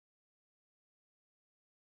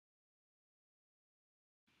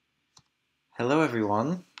Hello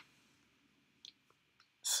everyone.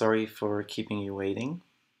 Sorry for keeping you waiting.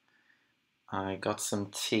 I got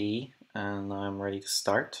some tea and I'm ready to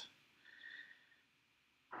start.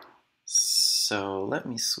 So let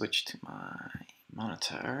me switch to my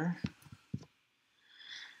monitor.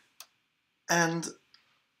 And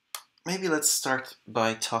maybe let's start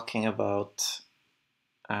by talking about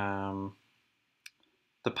the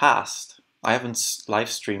past. I haven't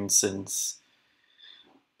live streamed since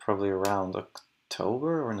probably around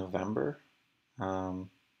October or November.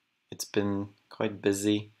 It's been quite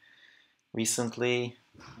busy recently.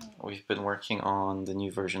 We've been working on the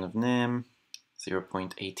new version of NIM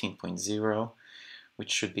 0.18.0, which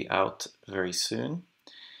should be out very soon.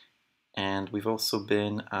 And we've also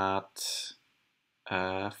been at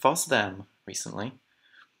FOSDEM recently.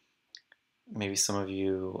 Maybe some of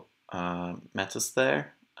you met us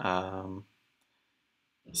there.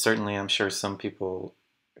 Certainly, I'm sure some people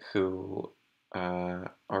who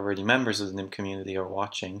are already members of the NIM community or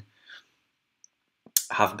watching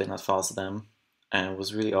have been at FOSDEM, and it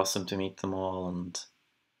was really awesome to meet them all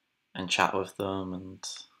and chat with them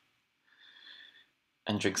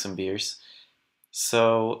and drink some beers.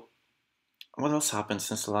 So, what else happened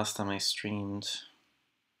since the last time I streamed?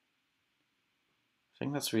 I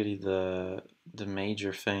think that's really the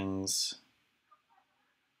major things.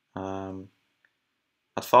 At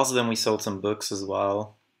FOSDEM we sold some books as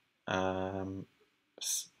well.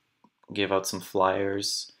 Gave out some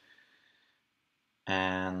flyers,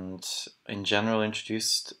 and in general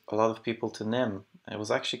introduced a lot of people to NIM. It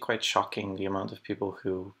was actually quite shocking the amount of people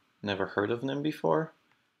who never heard of NIM before.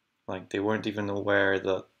 Like, they weren't even aware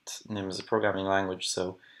that NIM is a programming language.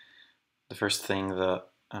 So the first thing that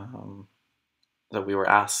that we were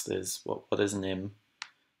asked is, what is NIM?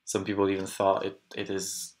 Some people even thought it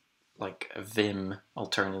is like a Vim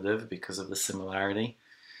alternative because of the similarity.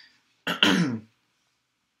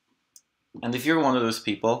 And if you're one of those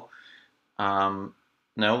people, no,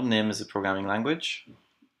 NIM is a programming language.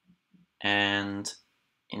 And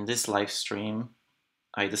in this live stream,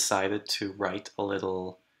 I decided to write a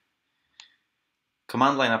little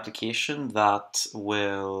command line application that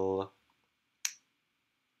will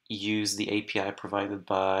use the API provided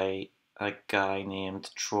by a guy named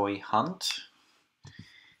Troy Hunt.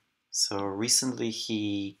 So recently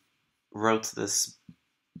he wrote this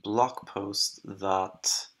blog post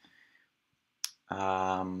that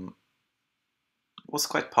was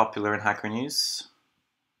quite popular in Hacker News.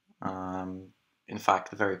 In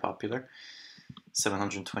fact, very popular.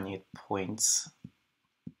 728 points.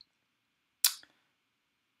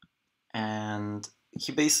 And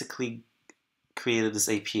he basically created this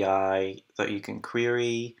API that you can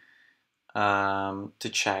query to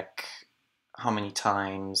check how many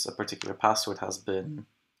times a particular password has been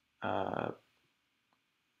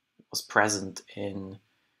was present in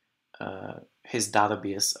his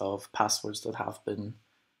database of passwords that have been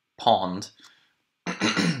pawned.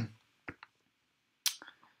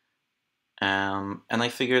 And I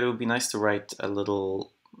figured it would be nice to write a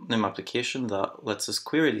little NIM application that lets us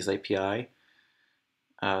query this API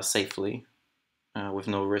safely with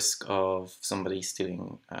no risk of somebody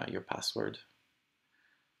stealing your password.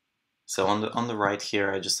 So on the right here,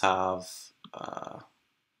 I just have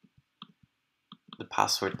the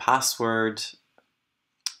password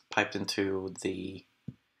piped into the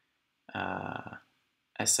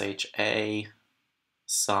SHA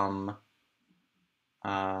sum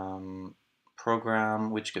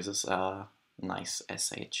program, which gives us a nice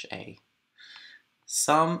SHA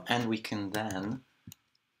sum, and we can then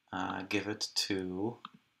give it to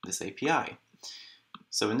this API.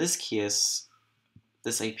 So in this case,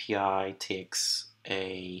 this API takes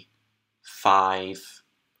a 5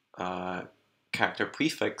 character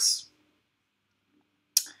prefix,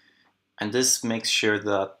 and this makes sure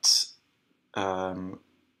that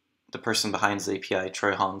the person behind this API,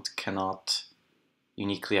 Troy Hunt, cannot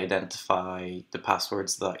uniquely identify the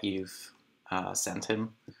passwords that you've sent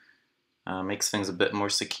him. Makes things a bit more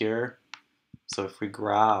secure. So if we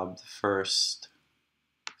grab the first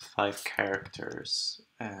 5 characters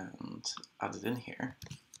and add it in here,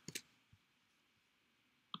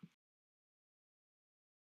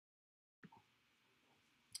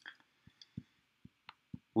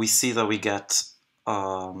 we see that we get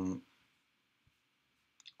a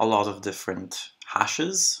lot of different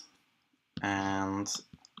hashes, and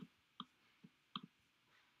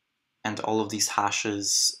all of these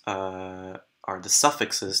hashes are the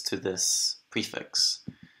suffixes to this prefix.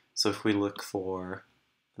 So if we look for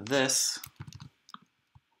this,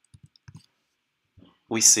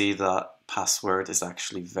 we see that password is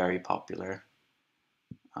actually very popular.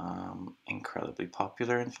 Incredibly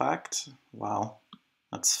popular, in fact. Wow,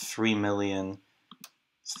 that's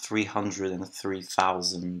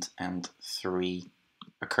 3,303,003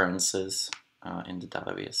 occurrences in the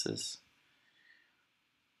databases.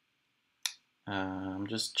 I'm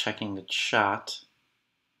just checking the chat.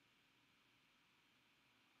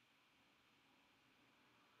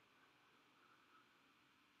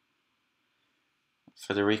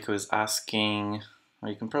 Federico is asking, or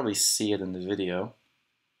you can probably see it in the video.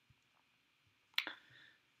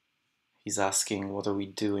 He's asking, what are we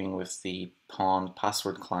doing with the Pwned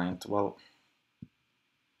password client? Well,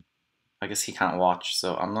 I guess he can't watch,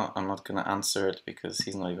 so I'm not gonna answer it because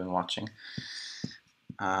he's not even watching.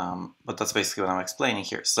 But that's basically what I'm explaining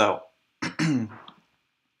here. So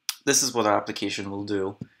this is what our application will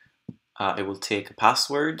do. It will take a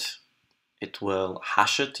password, it will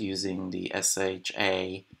hash it using the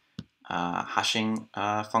SHA hashing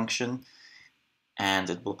function,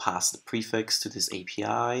 and it will pass the prefix to this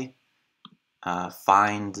API,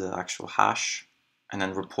 find the actual hash, and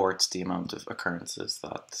then report the amount of occurrences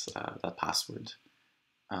that that password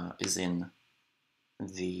is in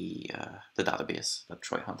the database that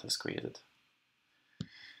Troy Hunt has created.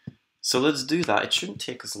 So let's do that. It shouldn't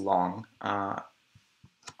take us long. I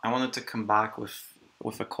wanted to come back with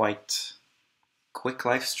a quite quick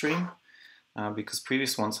live stream because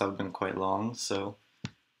previous ones have been quite long. So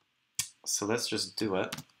let's just do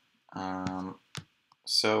it.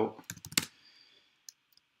 So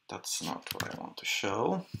that's not what I want to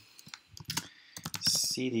show.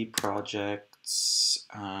 CD projects,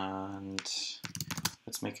 and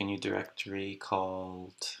let's make a new directory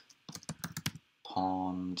called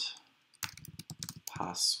Pwned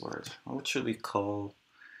Password. What should we call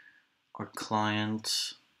our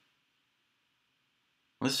client?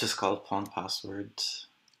 Let's just call it Pwned Password.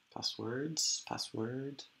 Password.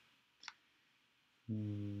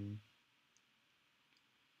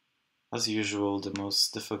 As usual, the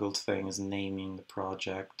most difficult thing is naming the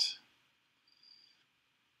project.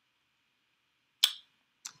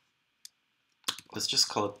 Let's just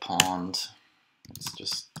call it Pwned.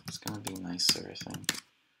 It's gonna be nicer, I think.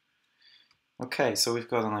 Okay, so we've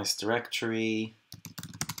got a nice directory.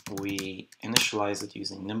 We initialize it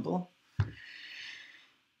using Nimble.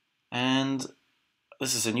 And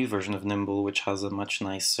this is a new version of Nimble, which has a much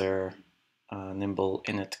nicer Nimble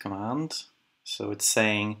init command. So it's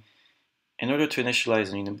saying, in order to initialize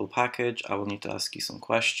a new Nimble package, I will need to ask you some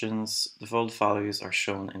questions. The default values are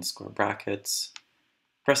shown in square brackets.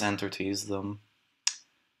 Press enter to use them.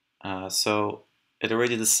 So it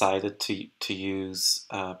already decided to use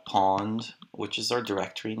Pwned, which is our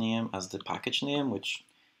directory name, as the package name, which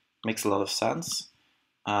makes a lot of sense.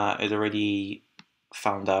 It already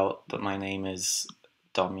found out that my name is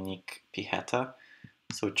Dominique Piheta,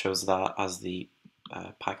 so it chose that as the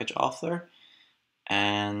package author,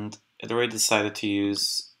 and it already decided to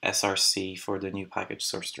use src for the new package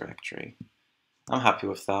source directory. I'm happy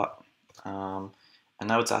with that. And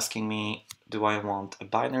now it's asking me, do I want a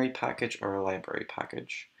binary package or a library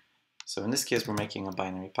package? So in this case, we're making a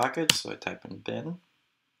binary package, so I type in bin.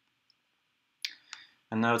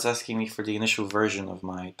 And now it's asking me for the initial version of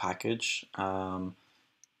my package.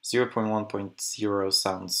 0.1.0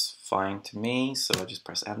 sounds fine to me, so I just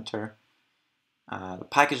press enter. The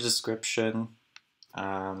package description,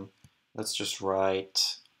 let's just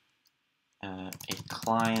write a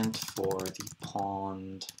client for the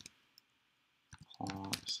Pwned.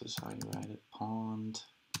 This is how you write it. Pwned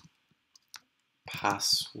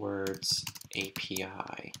Passwords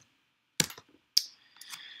API.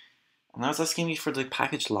 And now it's asking me for the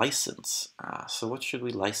package license. So what should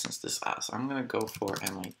we license this as? I'm going to go for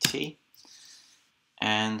MIT.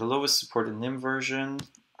 And the lowest supported NIM version,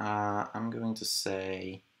 I'm going to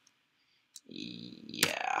say,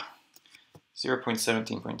 yeah,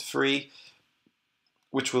 0.17.3,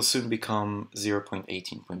 which will soon become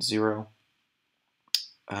 0.18.0.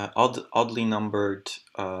 Oddly numbered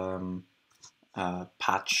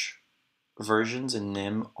patch versions in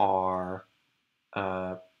NIM are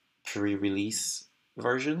pre-release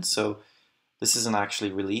versions, so this isn't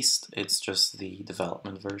actually released, it's just the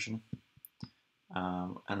development version.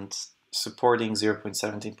 And supporting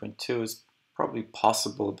 0.17.2 is probably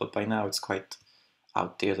possible, but by now it's quite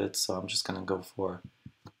outdated, so I'm just going to go for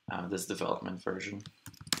this development version.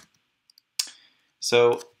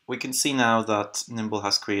 So we can see now that Nimble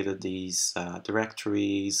has created these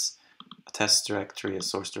directories, a test directory, a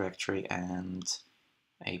source directory, and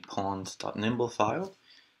a pwned.nimble file.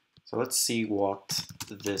 So let's see what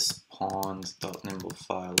this pwned.nimble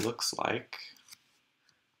file looks like.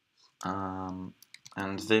 And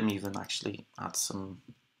Vim even actually adds some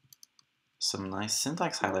some nice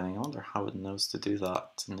syntax highlighting. I wonder how it knows to do that.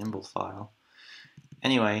 It's a Nimble file.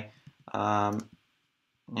 Anyway, yeah,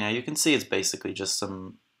 you can see it's basically just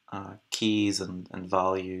some keys and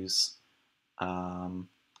values. For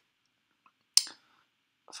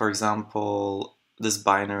example, this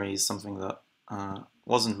binary is something that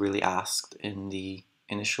wasn't really asked in the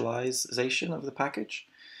initialization of the package.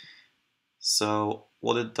 So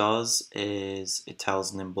what it does is it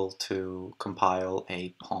tells Nimble to compile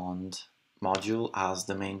a Pwned module as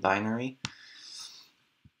the main binary.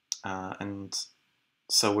 And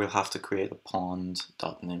so we'll have to create a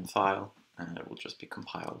pwned.nim file and it will just be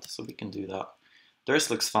compiled. So we can do that. The rest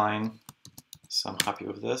looks fine. So I'm happy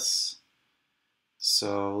with this.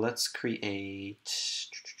 So let's create,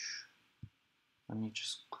 let me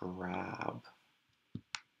just grab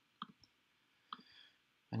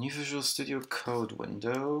a new Visual Studio Code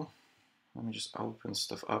window. Let me just open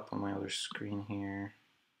stuff up on my other screen here.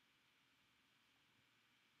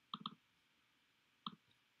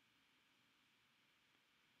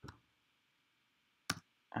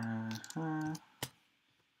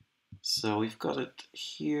 So we've got it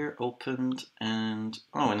here opened and it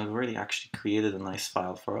already actually created a nice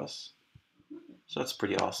file for us. So that's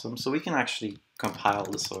pretty awesome. So we can actually compile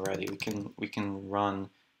this already. We can run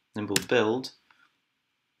Nimble build.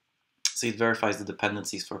 So it verifies the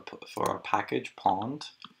dependencies for our package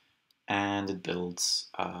Pwned, and it builds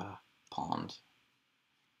Pwned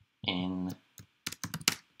in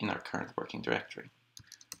our current working directory.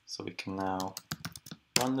 So we can now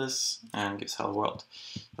run this and gives hello world.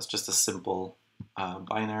 That's just a simple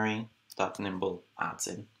binary that Nimble adds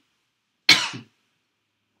in.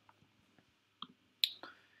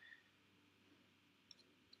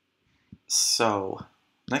 So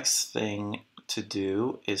next thing to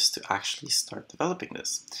do is to actually start developing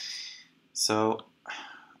this. So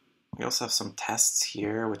we also have some tests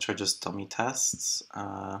here, which are just dummy tests.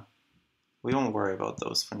 We won't worry about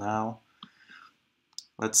those for now.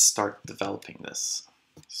 Let's start developing this.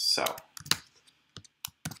 So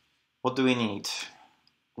what do we need?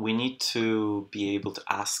 We need to be able to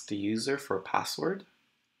ask the user for a password.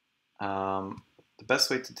 The best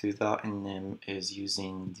way to do that in Nim is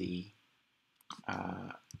using the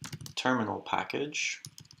terminal package,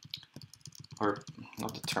 or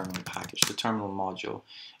not the terminal package, the terminal module.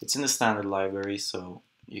 It's in the standard library, so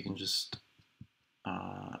you can just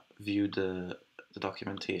view the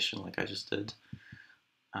documentation like I just did.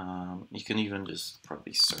 You can even just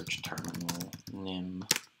probably search terminal nim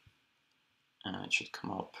and it should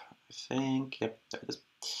come up, I think. Yep, there it is.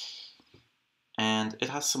 And it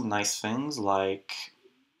has some nice things like,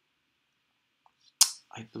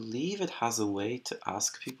 I believe it has a way to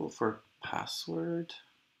ask people for a password.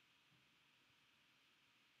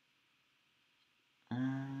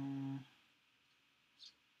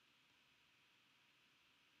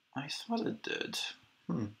 I thought it did.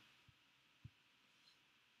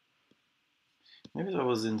 Maybe that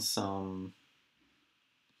was in some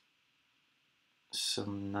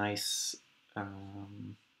nice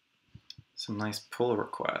pull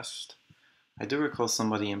request. I do recall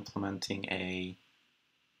somebody implementing a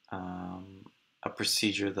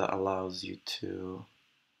procedure that allows you to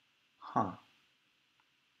hide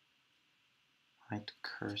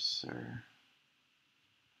cursor,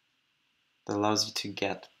 that allows you to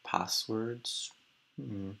get passwords.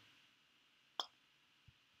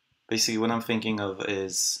 Basically what I'm thinking of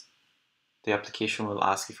is the application will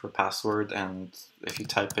ask you for a password, and if you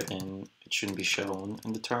type it in, it shouldn't be shown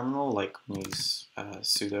in the terminal, like when you use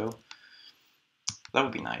sudo. That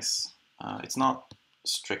would be nice. It's not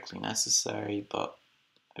strictly necessary, but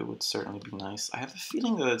it would certainly be nice. I have a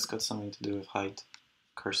feeling that it's got something to do with hide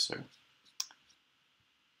cursor.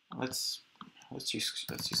 Let's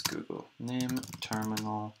use Google. Nim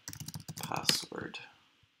terminal password.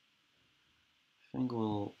 I think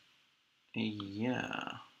we'll,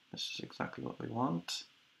 yeah, this is exactly what we want.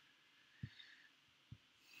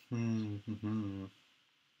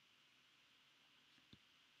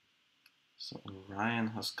 So Ryan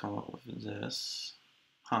has come up with this.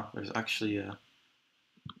 There's actually a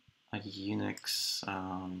Unix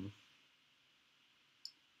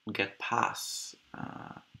get pass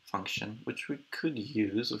function, which we could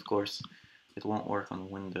use. Of course, it won't work on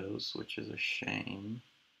Windows, which is a shame.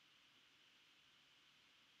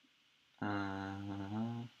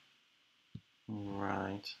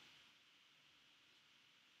 Right.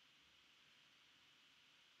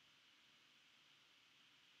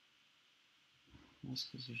 This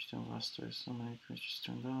position raster, so many creatures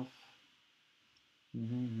turned off.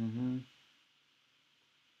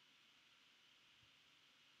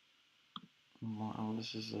 Wow,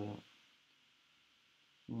 this is a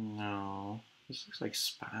no. This looks like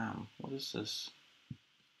spam. What is this?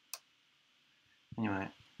 Anyway,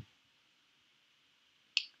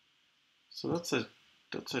 so that's a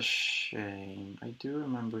shame. I do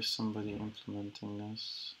remember somebody implementing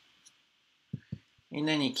this. In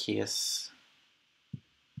any case,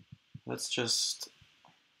 let's just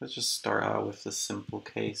start out with the simple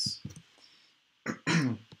case.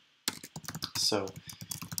 So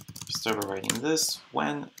start by writing this.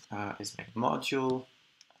 When is a module.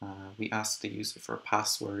 We ask the user for a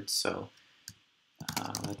password. So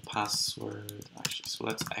let password. Actually, so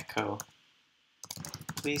let's echo.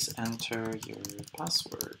 Please enter your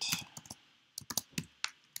password.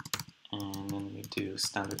 And then we do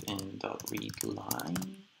standard in.readLine. I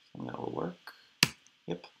think that will work.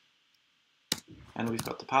 Yep. And we've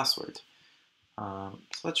got the password. So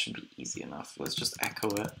that should be easy enough. Let's just echo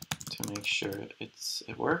it to make sure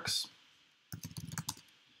it works.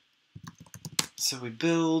 So we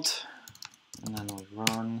build, and then we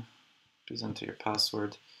run. Please enter your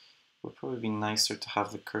password. It would probably be nicer to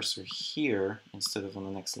have the cursor here instead of on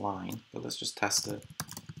the next line, but let's just test it.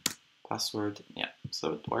 Password, yeah,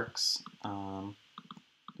 so it works. The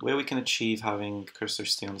way we can achieve having cursor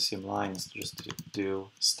stay on the same line is just to do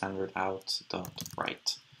standard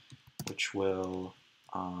out.write, which won't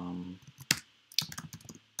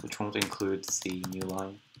include the new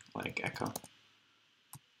line, like echo.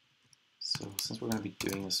 So since we're going to be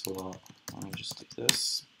doing this a lot, let me just do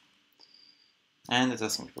this. And it's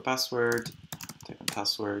asking for password, type in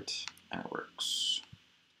password, and it works.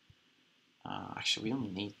 Actually, we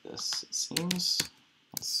don't need this, it seems.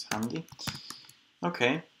 That's handy.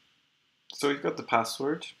 Okay, so we've got the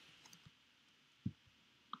password.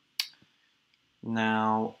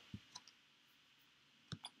 Now,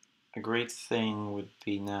 a great thing would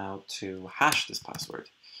be now to hash this password.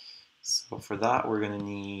 So for that, we're going to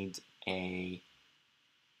need a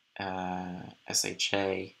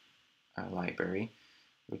SHA library,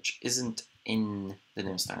 which isn't in the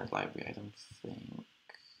nim standard library, I don't think.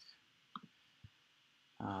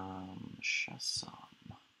 Shazam.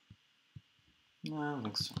 No, I don't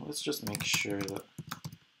think so. Let's just make sure that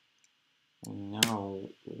we know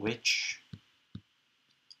which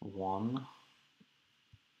one.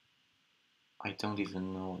 I don't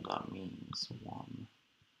even know what that means. One.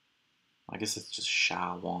 I guess it's just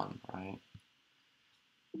SHA1, right?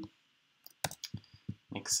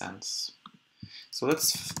 Makes sense. So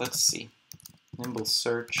let's see. Nimble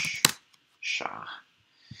search SHA.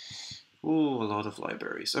 Ooh, a lot of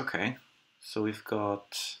libraries. Okay, so we've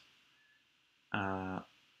got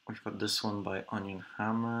this one by Onion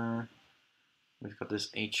Hammer. We've got this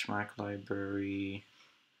HMAC library,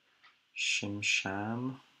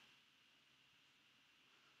 Shimsham,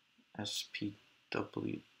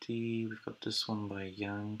 SPWD. We've got this one by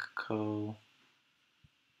Yanko.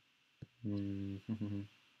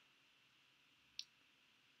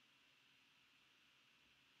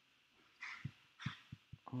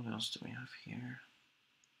 What else do we have here?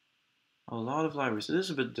 A lot of libraries. It is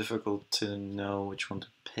a bit difficult to know which one to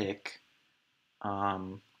pick.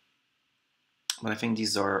 But I think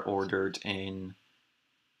these are ordered in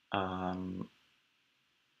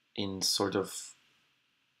sort of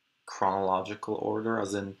chronological order,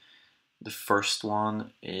 as in the first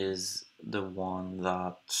one is the one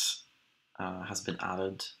that has been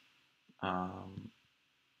added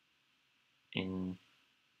in.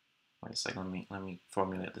 Wait a second. Let me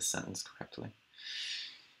formulate the sentence correctly.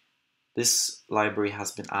 This library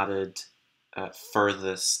has been added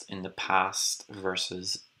furthest in the past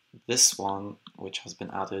versus this one, which has been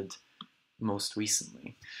added most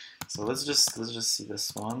recently. So let's just see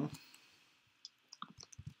this one.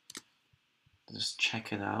 Just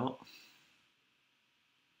check it out.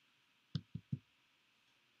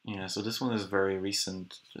 Yeah, so this one is very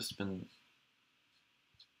recent. Just been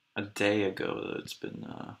a day ago that it's been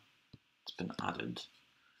added.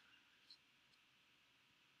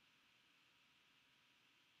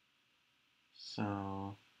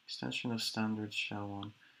 So extension of standard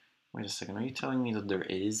SHA1. Wait a second, are you telling me that there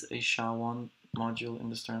is a SHA1 module in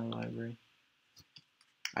the standard library?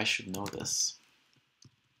 I should know this.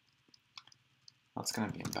 That's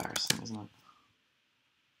gonna be embarrassing, isn't it?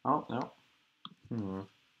 Oh, no.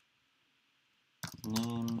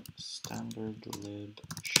 Name standard lib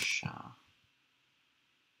SHA.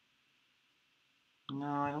 No,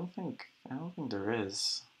 I don't think there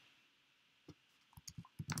is.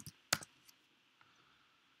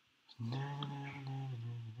 No,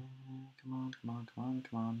 come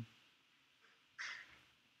on.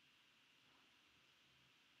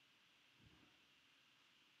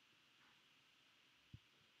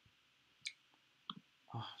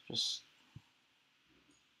 Oh, just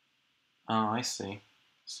Oh, I see.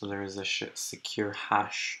 So there is a secure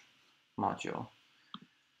hash module.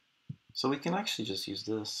 So we can actually just use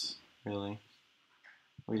this, really.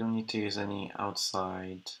 We don't need to use any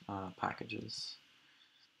outside packages.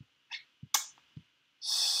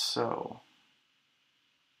 So,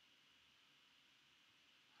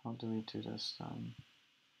 how do we do this then?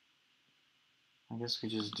 I guess we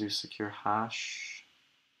just do secure hash,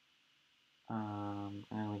 and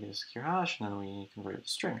then we get a secure hash, and then we convert it to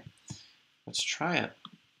string. Let's try it.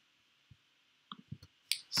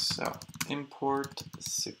 So, import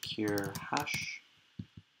secure hash,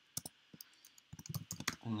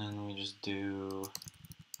 and then we just do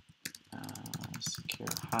secure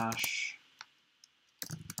hash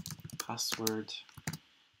password.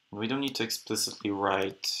 We don't need to explicitly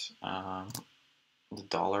write the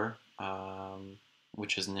dollar,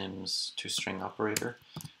 which is NIM's toString operator,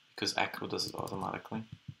 because echo does it automatically.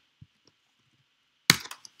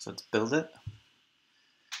 So let's build it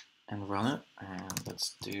and run it, and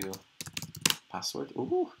let's do password.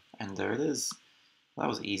 Ooh, and there it is. That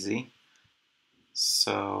was easy.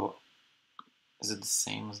 So is it the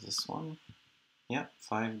same as this one? Yeah,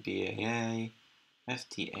 5 BAA,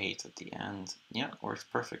 FT8 at the end. Yeah, works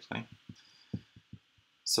perfectly.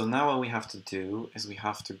 So now what we have to do is we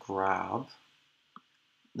have to grab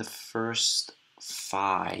the first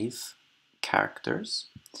 5 characters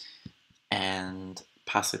and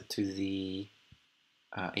pass it to the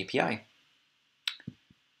API,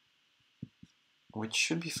 which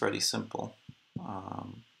should be fairly simple.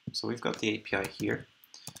 So we've got the API here,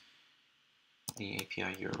 the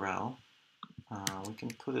API URL. We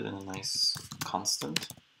can put it in a nice constant.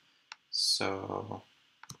 So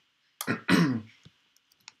we can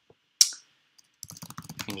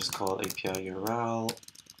just call it API URL.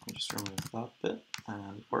 We just remove that bit,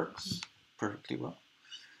 and it works perfectly well.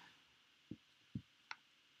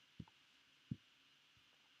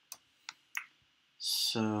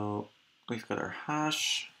 So we've got our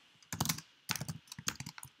hash.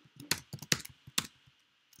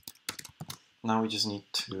 Now we just need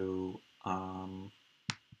to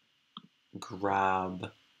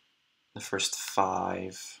grab the first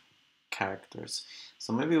 5 characters.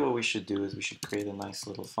 So maybe what we should do is we should create a nice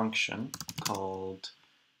little function called,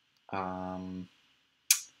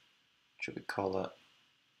 should we call it,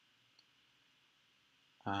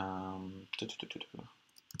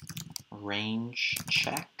 range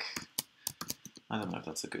check? I don't know if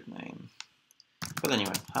that's a good name. But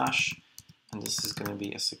anyway, hash, and this is going to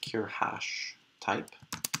be a secure hash type,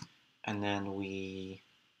 and then we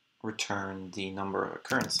return the number of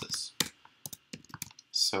occurrences.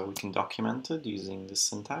 So we can document it using this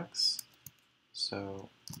syntax. So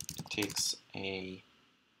it takes a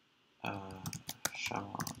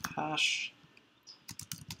hash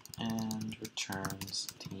and returns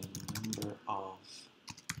the number of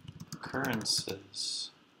occurrences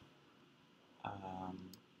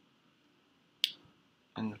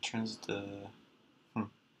and returns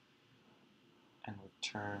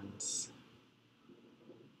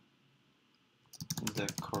the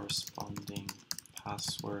corresponding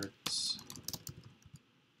passwords.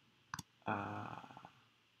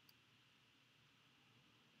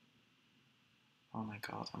 Oh my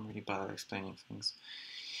god, I'm really bad at explaining things.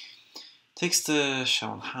 Takes the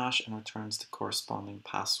shell and hash and returns the corresponding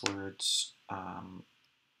passwords,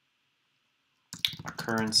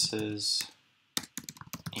 occurrences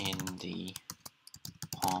in the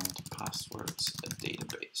Pwned Passwords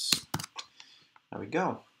database. There we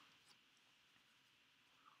go.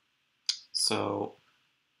 So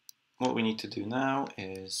what we need to do now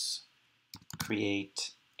is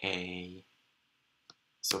create a,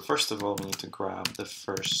 so first of all we need to grab the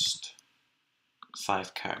first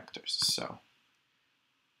 5 characters. So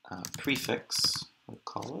prefix, we'll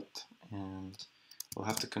call it, and we'll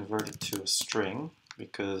have to convert it to a string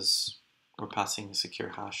because we're passing a secure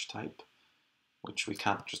hash type, which we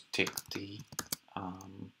can't just take the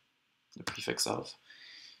prefix of.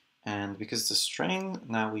 And because it's a string,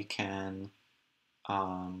 now we can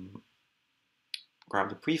grab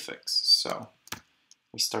the prefix. So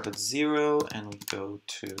we start at 0 and we go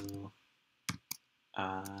to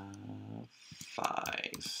 5.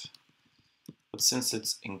 But since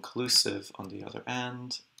it's inclusive on the other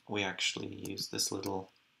end, we actually use this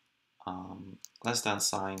little less than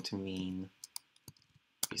sign to mean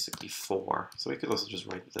basically 4. So we could also just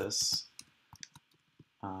write this.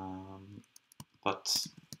 But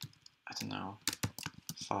I don't know,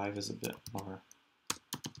 5 is a bit more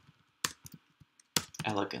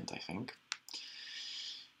elegant, I think.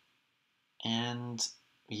 And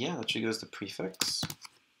yeah, that should go as the prefix.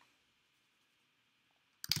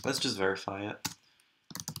 Let's just verify it.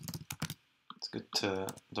 good to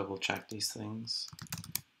double check these things.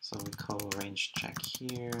 So we call range check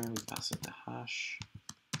here, we pass it the hash,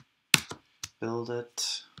 build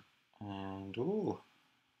it, and ooh,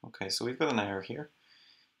 okay, so we've got an error here.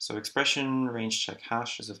 So expression range check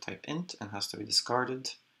hash is of type int and has to be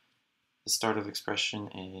discarded. The start of expression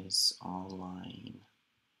is on line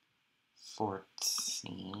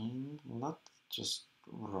 14. Well, that's just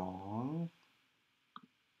wrong.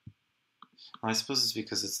 I suppose it's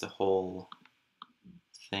because it's the whole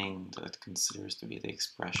thing that it considers to be the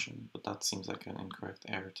expression, but that seems like an incorrect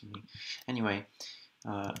error to me. Anyway,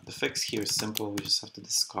 the fix here is simple. We just have to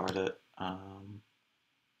discard it.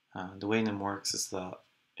 The way nym works is that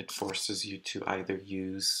it forces you to either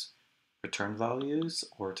use return values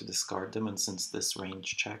or to discard them, and since this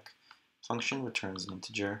range check function returns an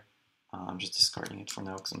integer, I'm just discarding it for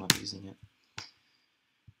now because I'm not using it.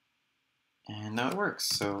 And now it works.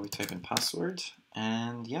 So we type in password,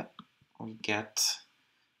 and yep, we get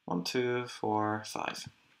 1, 2, 4, 5.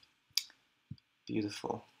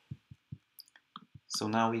 Beautiful. So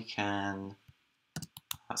now we can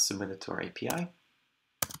submit it to our API.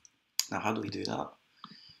 Now, how do we do that?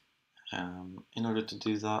 In order to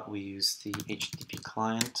do that, we use the HTTP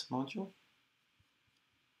client module.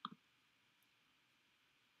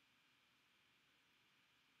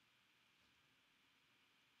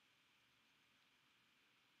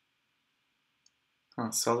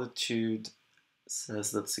 Solitude says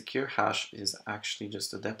that secure hash is actually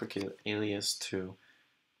just a deprecated alias to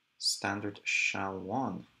standard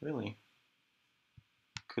SHA-1. Really?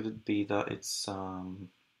 Could it be that it's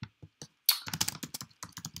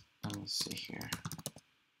let me see here.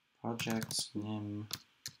 Projects nym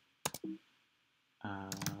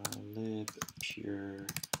lib pure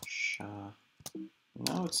SHA.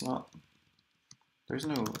 No, it's not. There's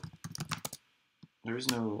no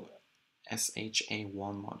SHA-1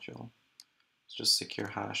 module. It's just secure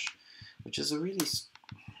hash, which is a really,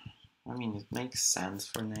 I mean, it makes sense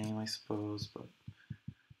for name, I suppose, but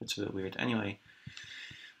it's a bit weird. Anyway,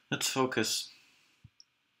 let's focus.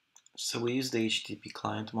 So we use the HTTP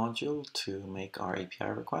client module to make our API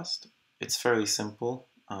request. It's fairly simple,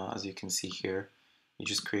 as you can see here. You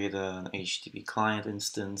just create an HTTP client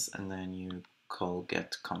instance and then you call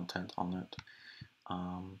get content on it.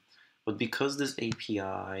 But because this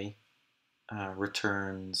API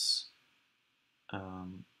returns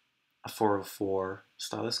a 404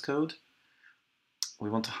 status code, we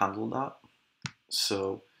want to handle that.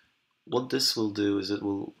 So what this will do is it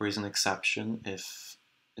will raise an exception if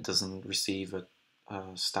it doesn't receive a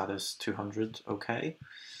status 200 OK.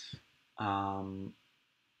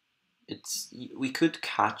 We could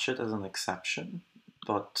catch it as an exception,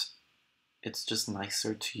 but it's just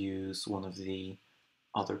nicer to use one of the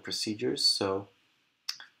other procedures. So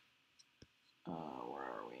where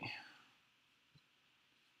are we?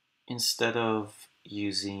 Instead of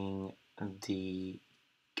using the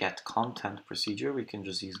get content procedure, we can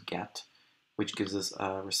just use get, which gives us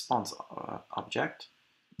a response object.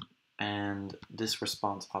 And this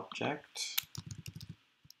response object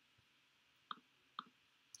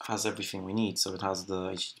has everything we need. So it has the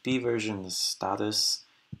HTTP version, the status,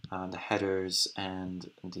 the headers, and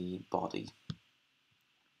the body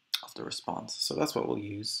of the response. So that's what we'll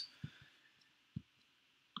use.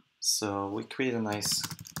 So we create a nice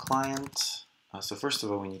client. So first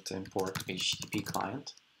of all, we need to import HTTP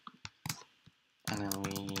client. And then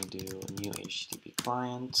we do a new HTTP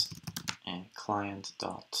client and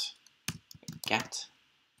client.get.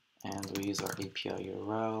 And we use our API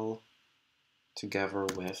URL together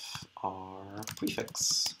with our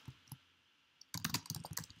prefix.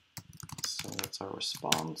 So that's our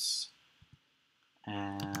response.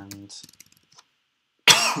 And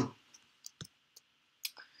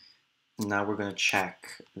now we're going to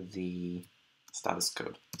check the status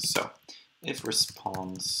code. So if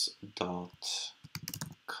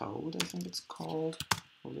response.code, I think it's called,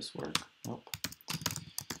 will this work? Nope.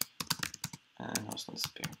 And no, it's not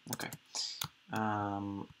disappearing. Okay. I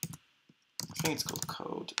think it's called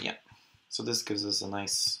code. Yeah. So this gives us a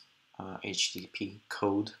nice HTTP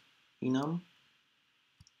code enum.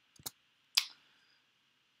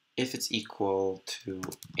 If it's equal to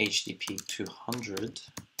HTTP 200,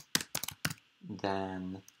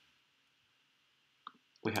 then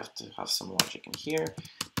we have to have some logic in here,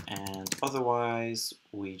 and otherwise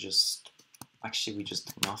we just do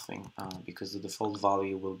nothing because the default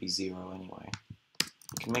value will be 0 anyway.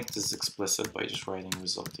 We can make this explicit by just writing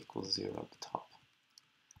result equals 0 at the top.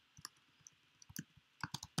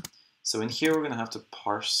 So in here we're going to have to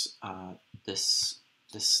parse this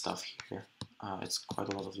stuff here. It's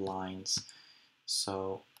quite a lot of lines.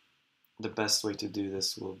 So the best way to do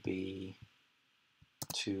this will be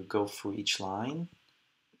to go through each line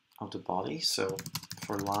of the body. So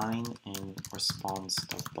for line in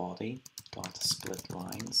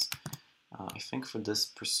response.body.splitLines, I think for this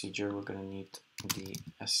procedure we're going to need the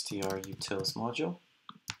strutils module.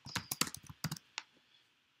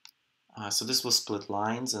 So this will split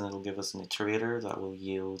lines, and it'll give us an iterator that will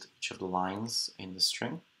yield each of the lines in the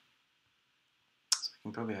string. So we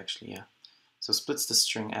can probably actually, yeah. So splits the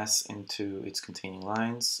string S into its containing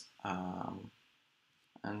lines, and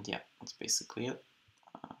yeah, that's basically it.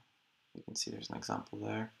 You can see there's an example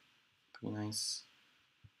there, pretty nice.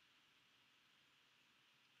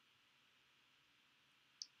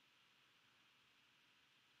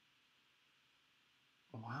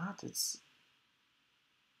 What? It's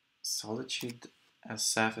Solitude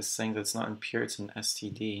SF is saying that it's not in pure, it's in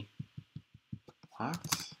STD.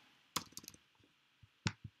 What?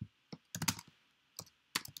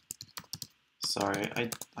 Sorry,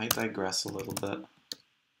 I digress a little bit.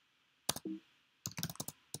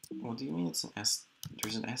 What do you mean it's an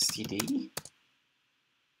there's an STD?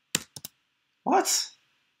 What?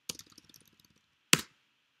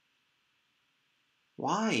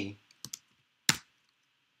 Why?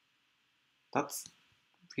 That's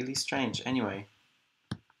really strange. Anyway,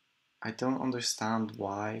 I don't understand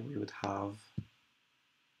why we would have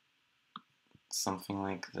something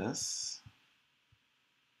like this.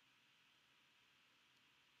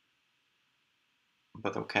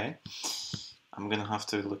 But okay, I'm gonna have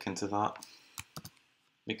to look into that,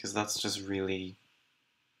 because that's just really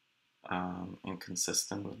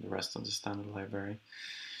inconsistent with the rest of the standard library.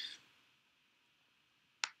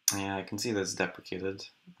 Yeah, I can see that it's deprecated,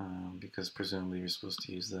 because presumably you're supposed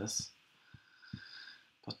to use this.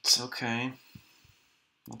 But okay,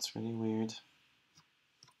 that's really weird.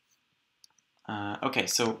 Okay,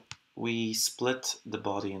 so we split the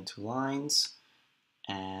body into lines,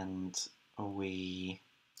 and we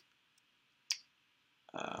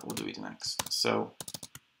what do we do next? So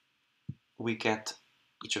we get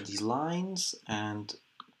each of these lines, and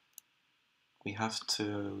we have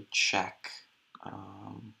to check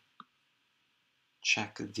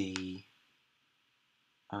the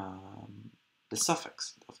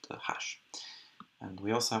suffix of the hash, and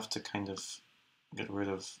we also have to kind of get rid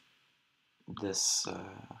of this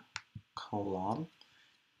colon.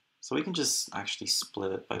 So we can just actually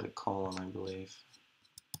split it by the colon, I believe.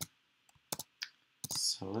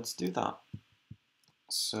 So let's do that.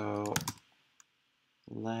 So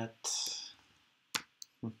let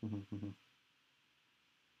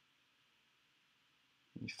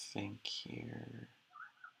me think here.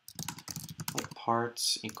 Let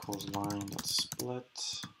parts equals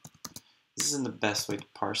line.split. This isn't the best way to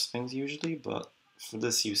parse things usually, but for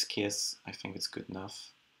this use case, I think it's good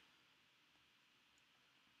enough.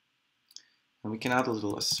 And we can add a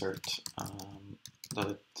little assert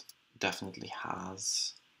that it definitely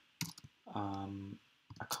has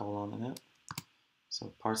a colon in it.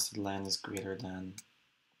 So parse.len is greater than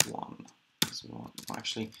 1. Because we want, well,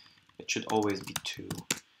 actually, it should always be 2.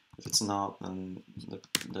 If it's not, then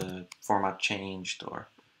the format changed or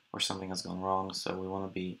something has gone wrong. So we want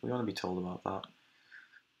to be told about that.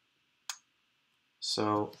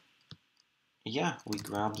 So yeah, we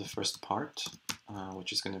grab the first part,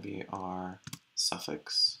 which is going to be our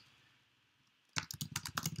suffix.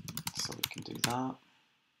 So we can do that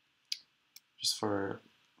just for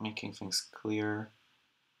making things clear.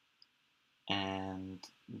 And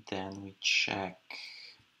then we check.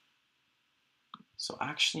 So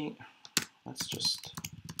actually, let's just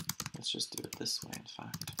do it this way, in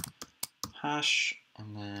fact. Hash,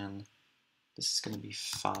 and then this is going to be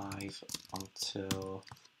 5 until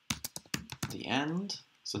the end.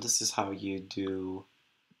 So this is how you do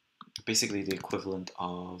basically the equivalent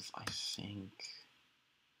of, I think,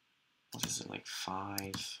 what is it, like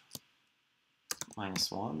 5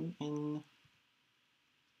 minus 1 in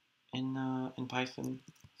Python?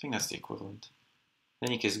 I think that's the equivalent. In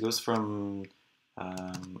any case, it goes from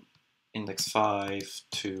index 5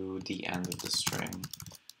 to the end of the string.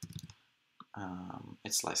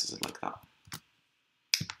 It slices it like that.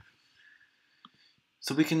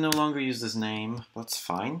 So we can no longer use this name. That's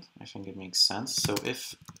fine. I think it makes sense. So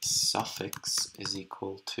if suffix is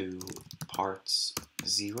equal to parts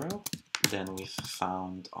 0, then we've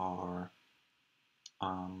found our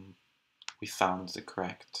we found the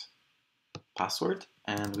correct password,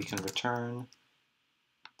 and we can return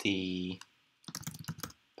the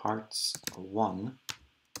parts 1,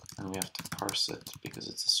 and we have to parse it because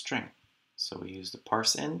it's a string. So we use the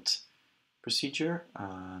parseInt procedure,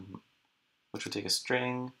 which will take a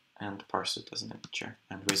string and parse it as an integer,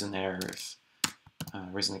 and raise an error if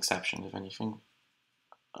raise an exception if anything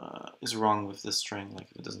is wrong with the string, like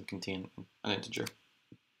if it doesn't contain an integer.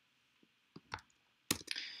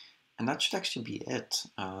 And that should actually be it.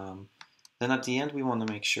 Then at the end, we want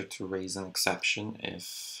to make sure to raise an exception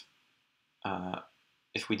if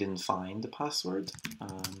we didn't find the password.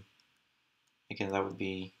 Again, that would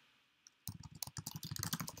be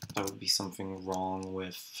something wrong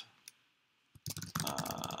with.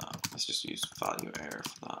 Let's just use value error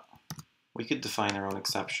for that. We could define our own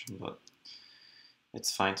exception, but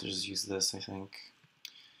it's fine to just use this, I think.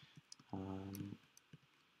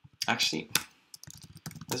 Actually,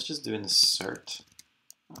 let's just do an assert.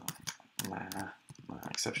 Nah,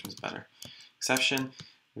 exception is better. Exception,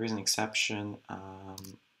 there is an exception.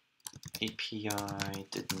 API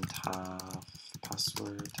didn't have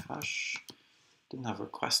password hash. Didn't have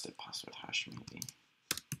requested password hash, maybe.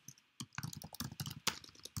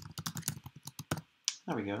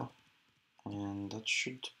 There we go. And that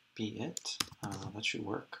should be it. That should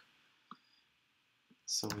work.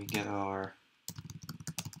 So we get our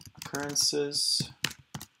occurrences.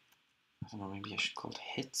 I don't know, maybe I should call it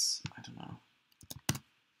hits. I don't know.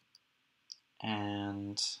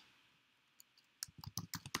 And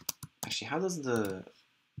actually, how does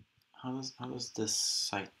this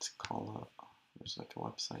site call up? There's like a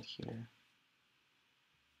website here.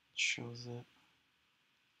 It shows it.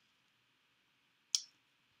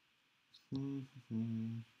 Oh,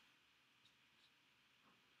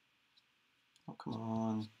 come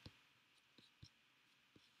on.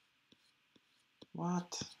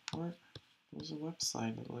 What? There's a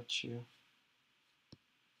website that lets you.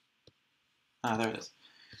 Ah, there it is.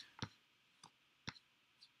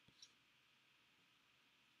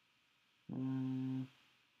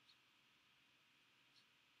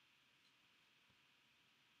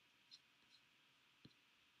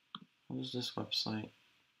 What is this website?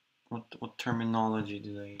 What terminology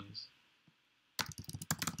do they use?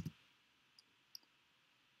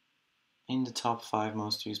 In the top 5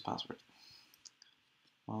 most used passwords.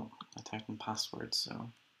 Well, I typed in passwords,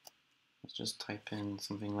 so let's just type in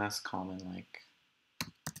something less common, like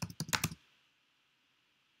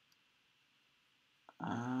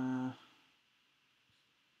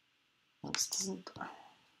this doesn't.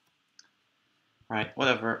 Right,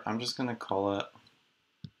 whatever. I'm just gonna call it.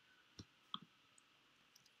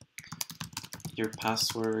 Your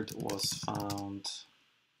password was found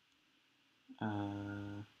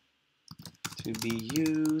to be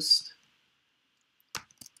used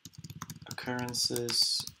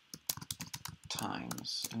occurrences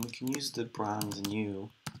times, and we can use the brand new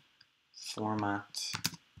format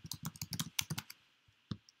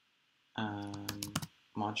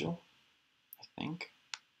module, I think.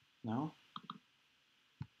 No?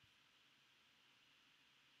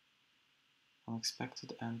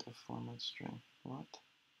 Unexpected end of format string. What?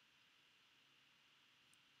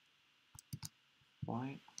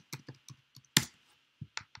 Why?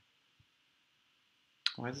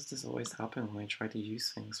 Why does this always happen when I try to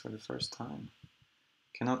use things for the first time?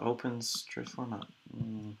 Cannot open straight format.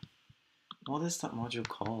 What is that module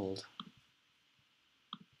called?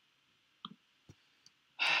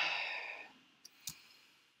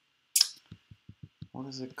 What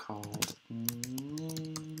is it called?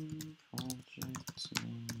 Name project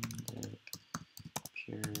name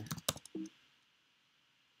pure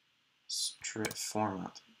strip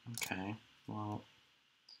format. Okay, well,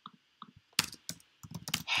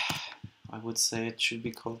 I would say it should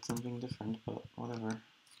be called something different, but whatever.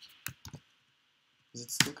 Is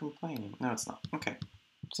it still complaining? No, it's not. Okay,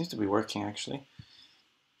 it seems to be working actually.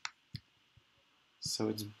 So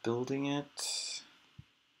it's building it.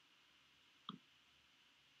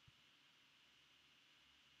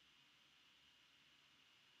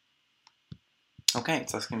 Okay,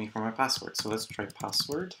 it's asking me for my password, so let's try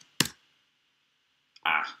password.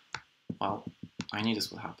 Well, I knew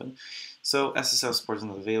this would happen. So SSL support is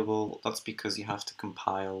not available. That's because you have to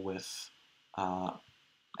compile with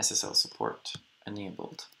SSL support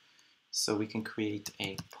enabled. So we can create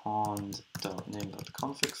a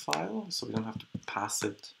pwned.name.config file, so we don't have to pass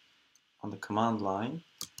it on the command line.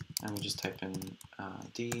 And we just type in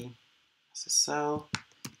d SSL,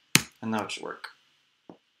 and now it should work.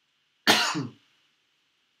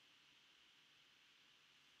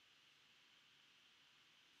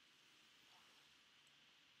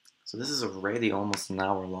 So this is already almost an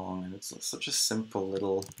hour long, and it's such a simple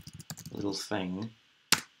little thing.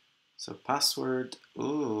 So password,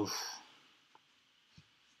 ooh,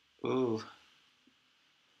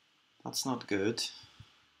 that's not good.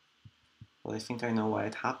 Well, I think I know why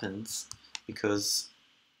it happens, because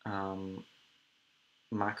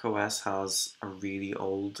macOS has a really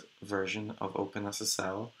old version of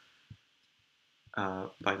OpenSSL,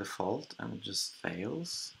 by default, and it just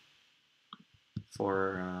fails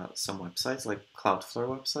for some websites, like Cloudflare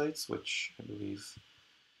websites, which I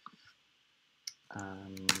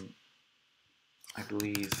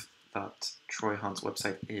believe that Troy Hunt's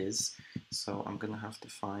website is. So I'm gonna have to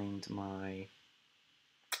find my.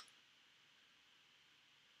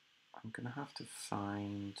 I'm gonna have to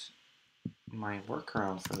find my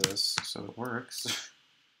workaround for this so it works.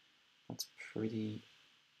 That's pretty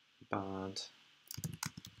bad.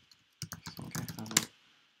 I think I have it.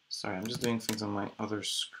 Sorry, I'm just doing things on my other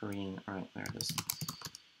screen. Alright, there it is.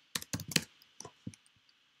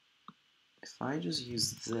 If I just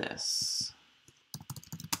use this,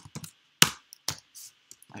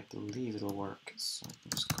 I believe it'll work. So I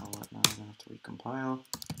can just call it now. I don't have to recompile.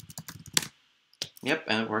 Yep,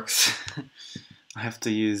 and it works. I have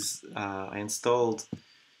to use, I installed.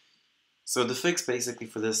 So the fix basically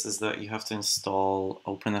for this is that you have to install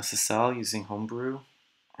OpenSSL using Homebrew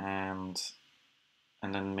and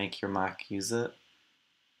then make your Mac use it.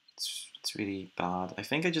 It's really bad. I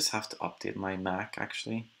think I just have to update my Mac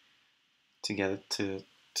actually to get it to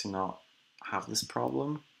not have this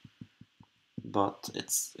problem. But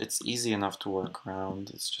it's easy enough to work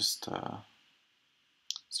around. It's just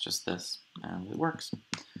this, and it works.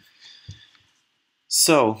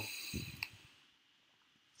 So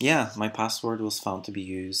yeah, my password was found to be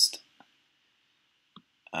used.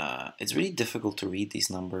 It's really difficult to read these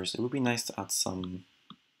numbers. It would be nice to add some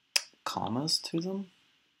commas to them.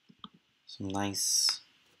 Some nice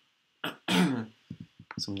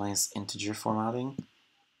some nice integer formatting.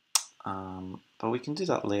 But we can do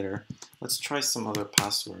that later. Let's try some other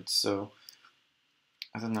passwords. So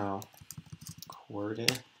I don't know.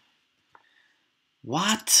 QWERTY.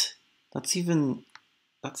 What? That's even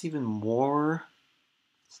more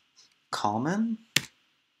common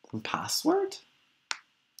than password?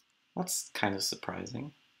 That's kind of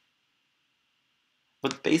surprising.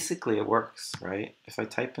 But basically it works, right? If I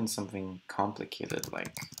type in something complicated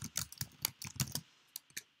like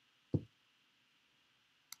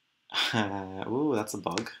ooh, that's a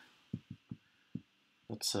bug.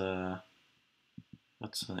 That's an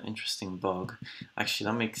interesting bug.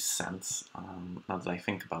 Actually, that makes sense now that I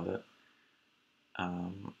think about it.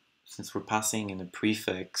 Since we're passing in a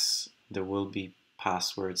prefix, there will be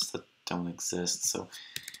passwords that don't exist. So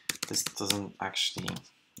this doesn't actually,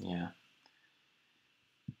 yeah,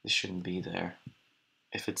 this shouldn't be there.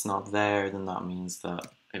 If it's not there, then that means that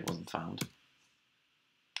it wasn't found.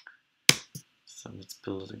 So let's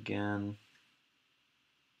build it again.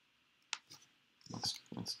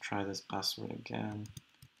 Let's try this password again.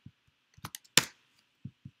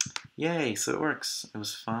 Yay, so it works. It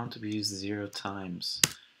was found to be used 0 times.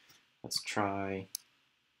 Let's try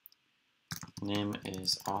nim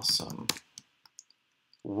is awesome.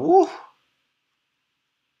 Woo!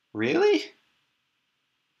 Really?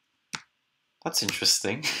 That's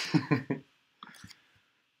interesting.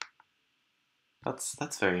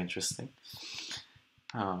 That's very interesting.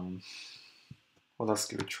 What else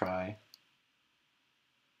could we try?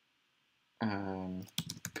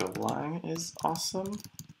 Golang is awesome.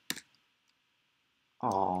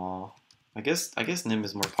 Aww. I guess nim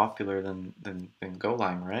is more popular than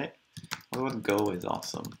Golang, right? What about Go is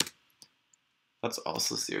awesome? That's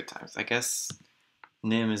also 0 times. I guess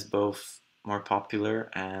nim is both more popular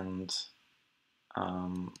and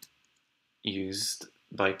used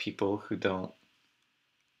by people who don't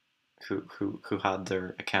who had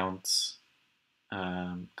their accounts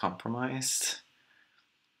compromised.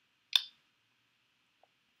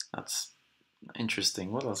 That's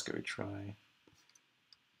interesting. What else could we try?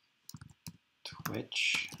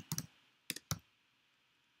 Twitch.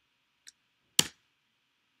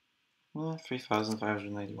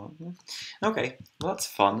 3,591. Okay, well that's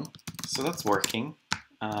fun. So that's working.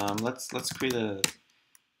 Let's create a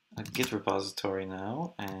Git repository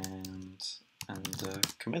now and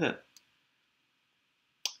commit it.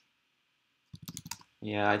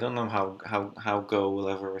 Yeah, I don't know how Go will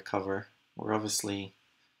ever recover. We're obviously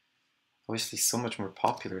so much more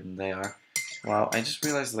popular than they are. Wow, I just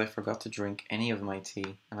realized that I forgot to drink any of my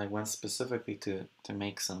tea, and I went specifically to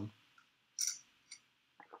make some.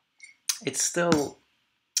 It's still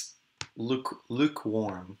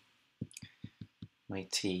lukewarm, my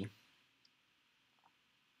tea.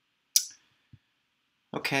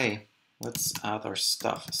 Okay, let's add our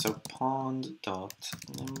stuff. So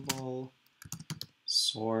pond.nimble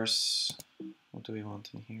source. What do we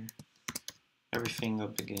want in here? Everything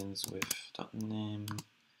that begins with .nim.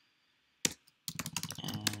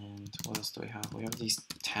 And what else do we have? We have these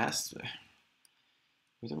tests.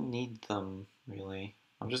 We don't need them really.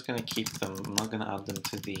 I'm just gonna keep them. I'm not gonna add them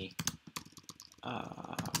to the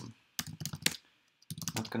not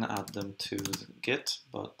gonna add them to the Git,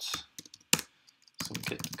 but so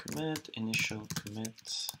git commit, initial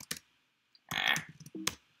commit.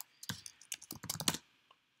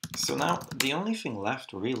 So now the only thing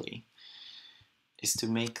left really is to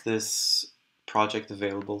make this project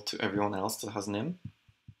available to everyone else that has nim.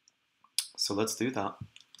 So let's do that.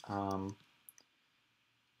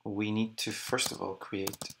 We need to first of all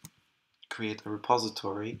create a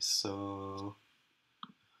repository. So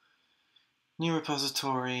new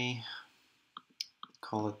repository,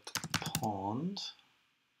 call it Pwned.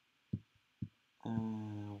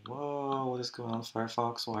 Whoa, what is going on,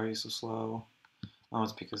 Firefox? Why are you so slow? Oh,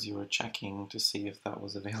 it's because you were checking to see if that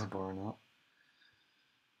was available or not.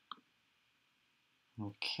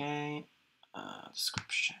 Okay,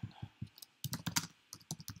 description.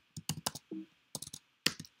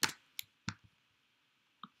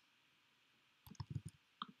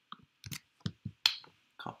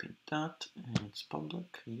 Copy that, and it's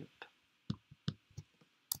public, yep.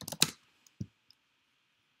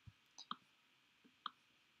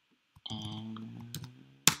 And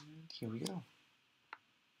here we go.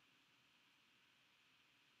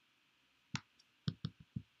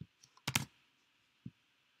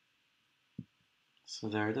 So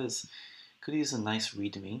there it is. Could use a nice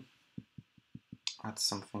README. That's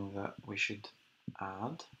something that we should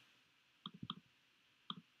add.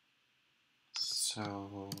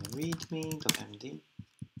 So readme.md,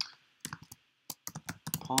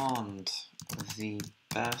 Pwned, the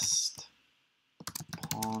best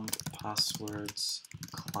Pwned Passwords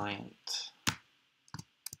client.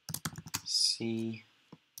 See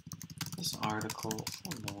this article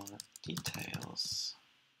for more details.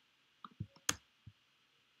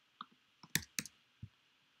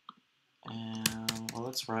 And well,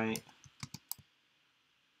 let's write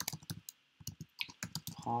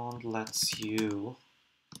Pwned lets you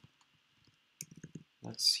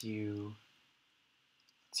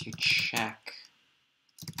check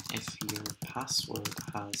if your password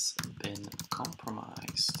has been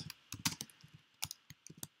compromised.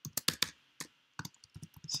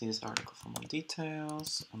 See this article for more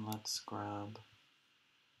details, and let's grab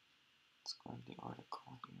the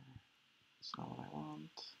article here. It's not what I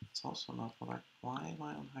want. It's also not what why am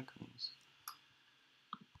I on Hacker News?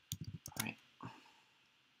 Alright.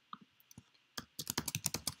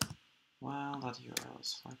 Well, that URL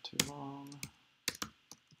is far too long.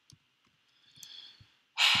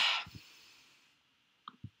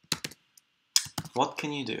 What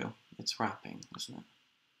can you do? It's wrapping, isn't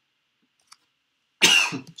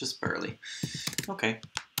it? Just barely. Okay.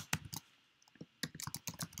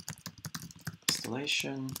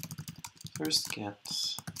 Installation. First get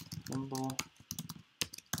nimble.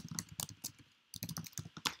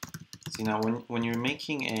 See now when you're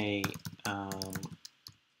making a an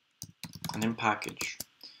nim package,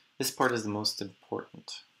 this part is the most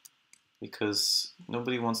important because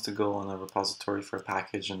nobody wants to go on a repository for a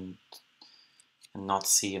package and not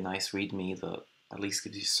see a nice README that at least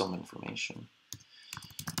gives you some information.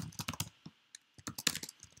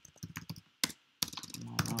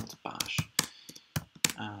 No, it's bash.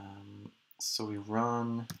 So we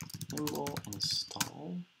run nimble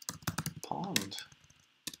install Pwned.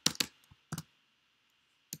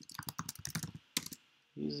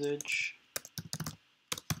 Usage.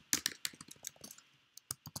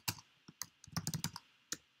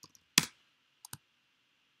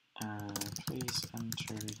 Please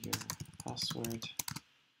enter your password.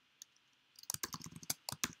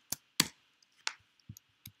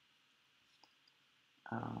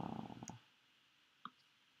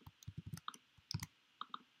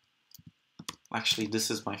 Actually, this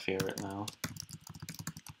is my favorite now,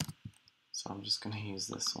 so I'm just going to use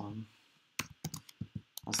this one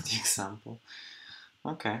as the example.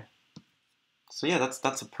 Okay, so yeah,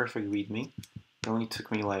 that's a perfect README. It only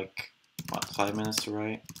took me like what, 5 minutes to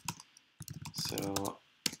write. So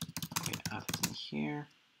we add it in here.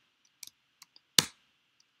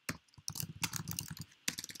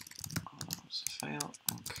 Oh, that was a fail.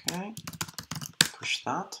 Okay, push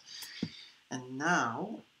that, and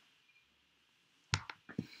now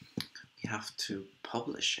we have to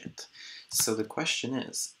publish it. So the question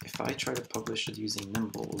is, if I try to publish it using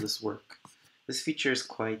Nimble, will this work? This feature is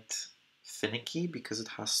quite finicky because it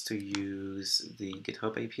has to use the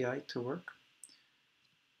GitHub API to work.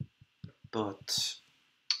 But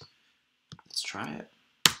let's try it.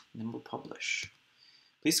 Nimble publish.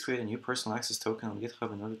 Please create a new personal access token on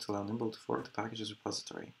GitHub in order to allow Nimble to forward the packages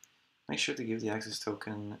repository. Make sure to give the access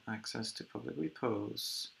token access to public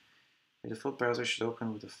repos. The default browser should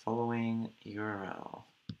open with the following URL.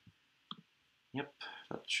 Yep,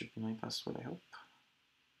 that should be my password, I hope.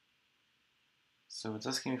 So it's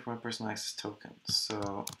asking me for my personal access token.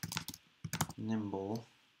 So nimble.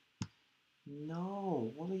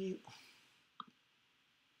 No, what are you?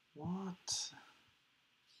 What?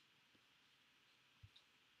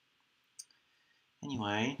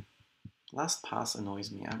 Anyway, LastPass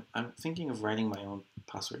annoys me. I'm thinking of writing my own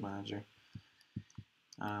password manager.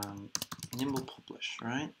 Nimble publish,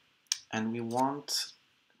 right? And we want,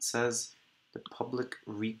 it says the public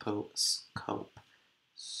repo scope.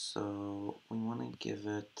 So we want to give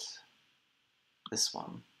it this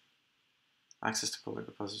one. Access to public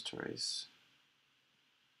repositories.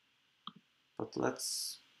 But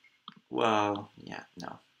let's, well, yeah,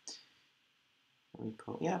 no.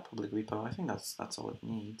 Repo, yeah, public repo. I think that's all it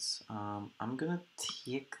needs. I'm gonna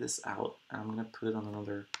take this out and I'm gonna put it on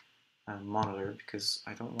another monitor because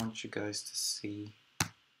I don't want you guys to see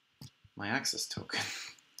my access token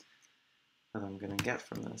that I'm gonna get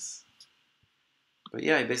from this. But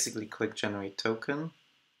yeah, I basically click generate token,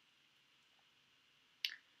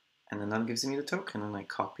 and then that gives me the token, and I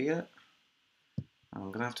copy it.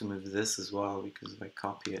 I'm gonna have to move this as well because if I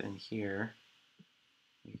copy it in here,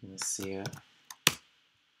 you're gonna see it.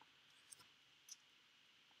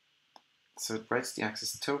 So it writes the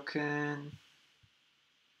access token,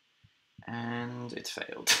 and it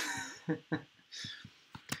failed.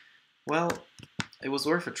 Well, it was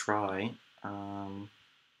worth a try.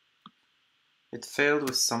 It failed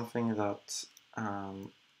with something that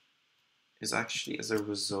is actually as a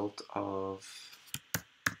result of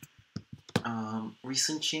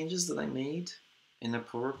recent changes that I made in a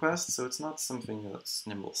pull request. So it's not something that's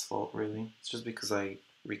Nimble's fault, really. It's just because I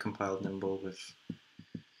recompiled Nimble with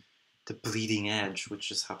the bleeding edge, which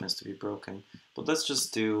just happens to be broken. But let's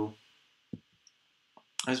just do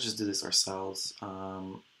this ourselves.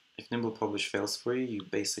 If Nimble publish fails for you, you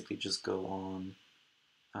basically just go on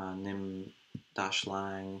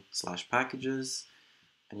nim-lang/packages,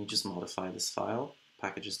 and you just modify this file,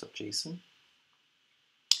 packages.json.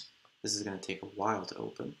 This is going to take a while to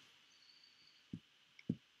open.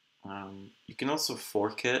 You can also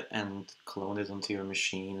fork it and clone it onto your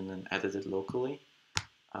machine and then edit it locally,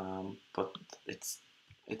 but it's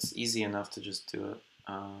easy enough to just do it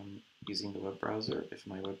using the web browser, if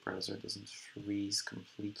my web browser doesn't freeze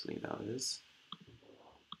completely, that is.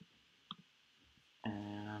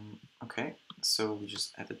 Okay, so we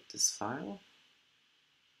just edit this file.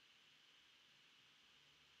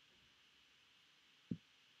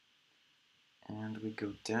 And we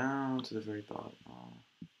go down to the very bottom.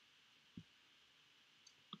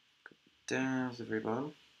 Go down to the very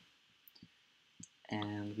bottom.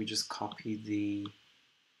 And we just copy the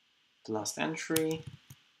last entry,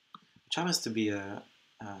 which happens to be a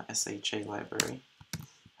SHA library, a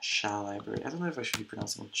SHA library. I don't know if I should be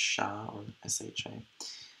pronouncing it SHA or SHA,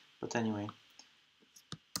 but anyway.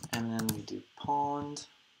 And then we do pwned,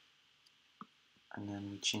 and then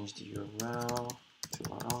we change the URL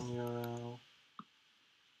to our own URL,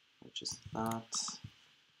 which is that.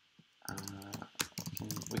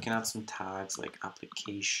 We can add some tags like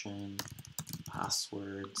application,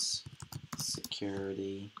 passwords,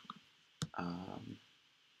 security,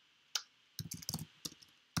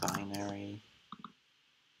 binary.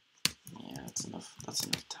 Yeah, that's enough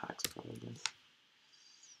tags probably.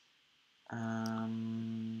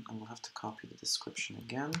 And we'll have to copy the description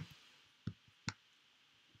again.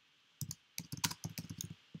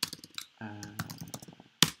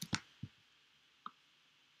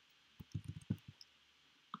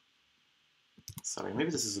 Sorry,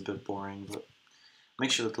 maybe this is a bit boring, but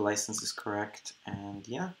make sure that the license is correct. And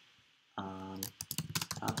yeah, add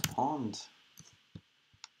pwned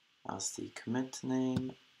as the commit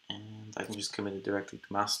name, and I can just commit it directly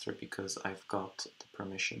to master because I've got the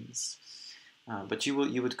permissions. But you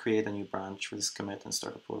would create a new branch for this commit and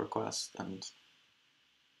start a pull request, and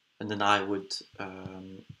then I would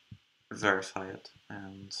verify it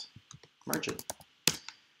and merge it.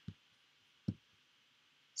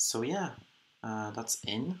 So yeah, that's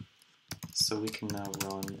in. So we can now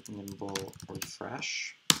run nimble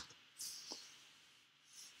refresh,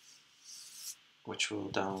 which will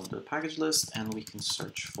download the package list, and we can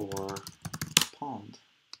search for pwned.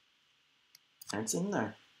 And it's in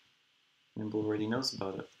there. Nimble already knows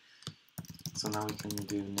about it. So now we can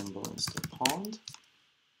do nimble install pwned.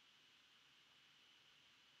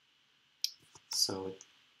 So it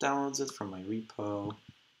downloads it from my repo,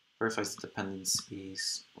 verifies the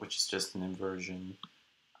dependencies, which is just an inversion,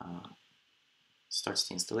 starts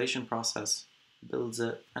the installation process, builds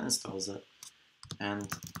it, and installs it. And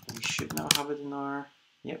we should now have it in our,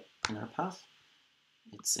 in our path.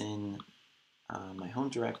 It's in my home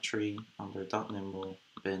directory under .nimble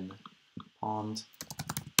bin pwned,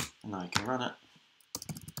 and now I can run it,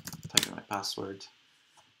 type in my password,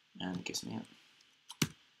 and it gives me it.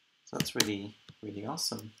 So that's really, really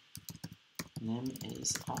awesome. Nim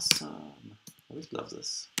is awesome. I always love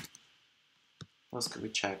this. What else could we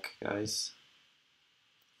check, guys?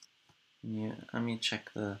 Yeah, let me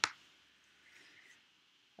check the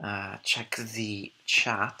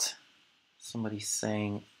chat. Somebody's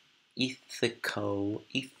saying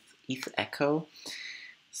Echo,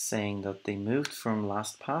 saying that they moved from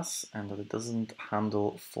LastPass and that it doesn't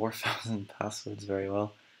handle 4,000 passwords very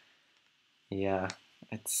well. Yeah,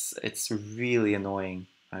 it's really annoying.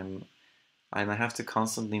 I have to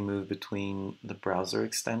constantly move between the browser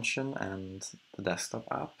extension and the desktop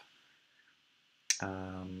app.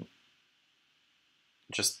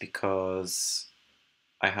 Just because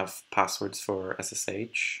I have passwords for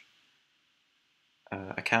SSH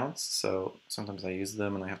accounts, so sometimes I use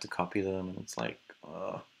them and I have to copy them, and it's like,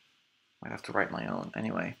 I have to write my own.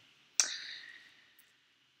 Anyway,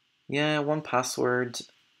 yeah, 1Password,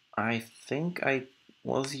 I think I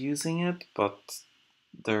was using it, but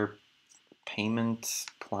their payment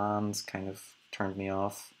plans kind of turned me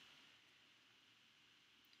off.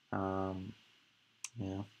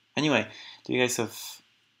 Yeah. Anyway, do you guys have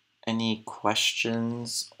any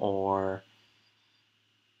questions, or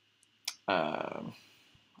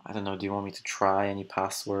I don't know, do you want me to try any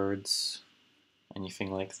passwords,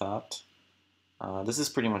 anything like that? This is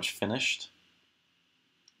pretty much finished.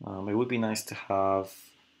 It would be nice to have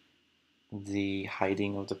the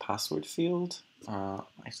hiding of the password field.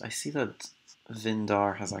 I see that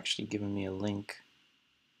Vindar has actually given me a link.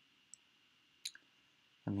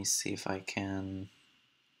 Let me see if I can...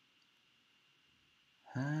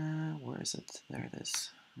 where is it? There it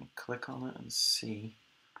is. Let me click on it and see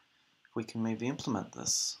if we can maybe implement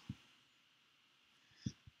this.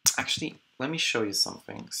 Actually, let me show you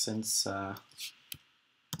something, since let's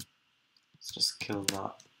just kill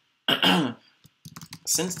that.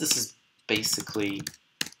 Since this is basically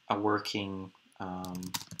a working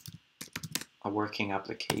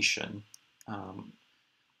application,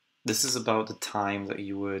 this is about the time that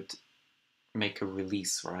you would make a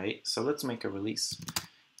release, right? So let's make a release,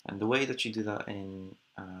 and the way that you do that in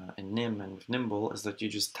Nim and with Nimble is that you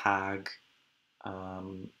just tag.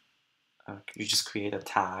 You just create a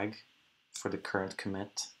tag for the current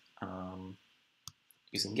commit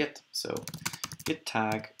using Git. So git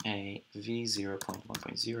tag a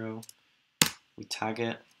v0.1.0. We tag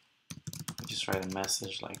it. We just write a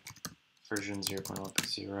message like version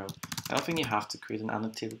 0.1.0. I don't think you have to create an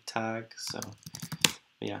annotated tag. So,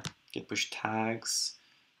 but yeah, git push tags.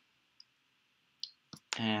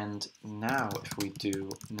 And now if we do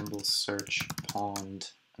nimble search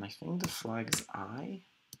pwned, and I think the flag is I.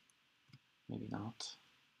 Maybe not.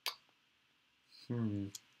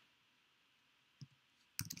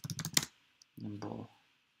 Nimble.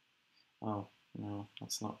 Oh, no,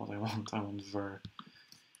 that's not what I want. I want ver.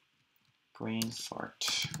 Brain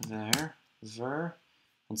fart. There. Ver.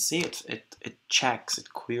 And see, it checks,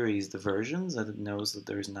 it queries the versions, and it knows that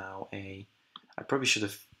there's now a... I probably should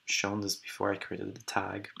have shown this before I created the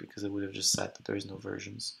tag, because it would have just said that there is no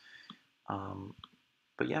versions.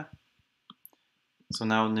 But yeah. So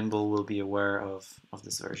now Nimble will be aware of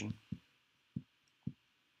this version.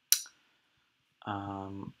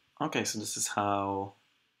 Okay, so this is how...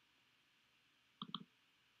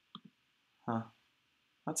 Huh.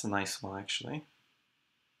 That's a nice one, actually.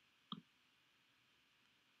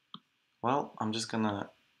 Well, I'm just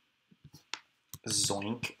gonna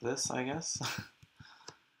zoink this, I guess.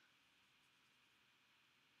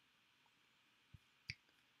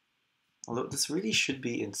 Although this really should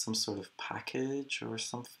be in some sort of package or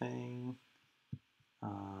something.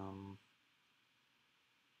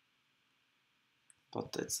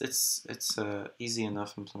 But it's a easy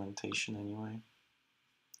enough implementation anyway.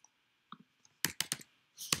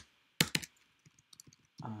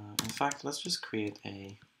 In fact, let's just create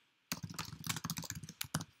a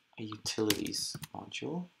utilities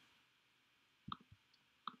module.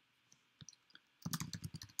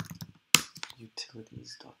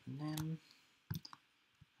 Utilities.nim.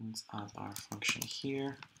 And let's add our function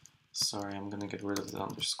here. Sorry, I'm gonna get rid of the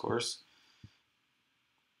underscores.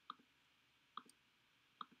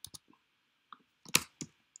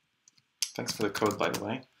 Thanks for the code, by the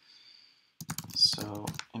way. So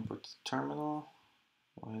import to terminal.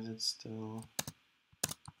 Why is it still...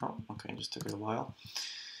 Oh, okay, just took it a while.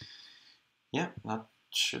 Yeah, that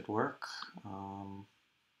should work. I'm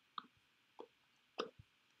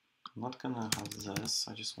not gonna have this,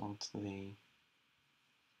 I just want the...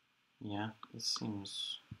 Yeah, this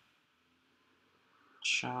seems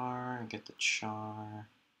char, get the char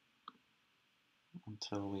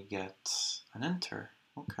until we get an enter.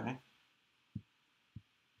 Okay.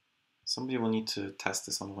 Somebody will need to test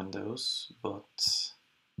this on Windows, but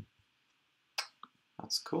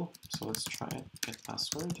that's cool. So let's try it. Get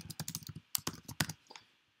password.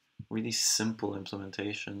 Really simple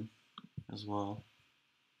implementation as well.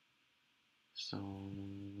 So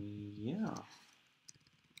yeah.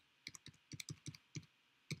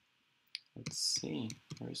 Let's see.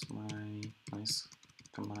 Where's my nice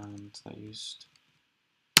command I used?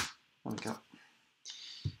 There we go.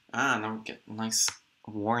 Now we get a nice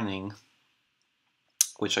warning,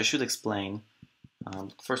 which I should explain.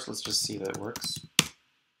 First, let's just see that it works.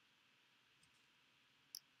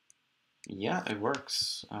 Yeah, it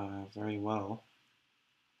works very well.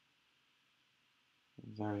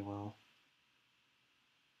 Very well.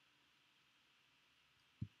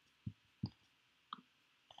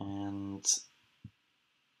 And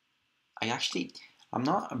I'm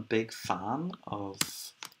not a big fan of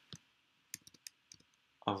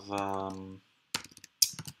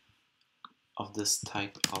this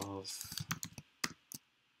type of.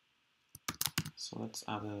 So let's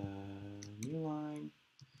add a new line.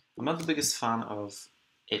 I'm not the biggest fan of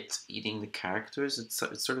it eating the characters. It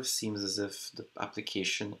sort of seems as if the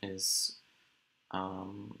application is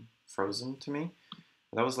frozen to me.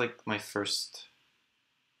 That was like my first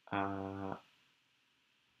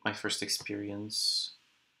experience.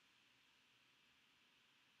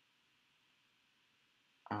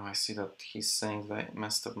 Oh, I see that he's saying that I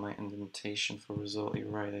messed up my indentation for result. You're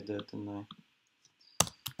right, I did, didn't I?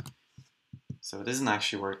 So it isn't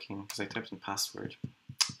actually working because I typed in password.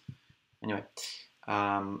 Anyway,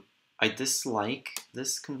 I dislike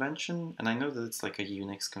this convention, and I know that it's like a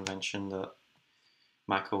Unix convention that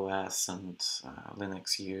Mac OS and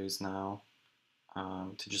Linux use now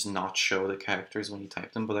to just not show the characters when you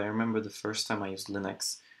type them. But I remember the first time I used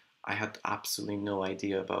Linux, I had absolutely no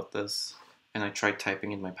idea about this. And I tried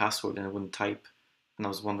typing in my password and it wouldn't type. And I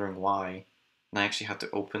was wondering why. And I actually had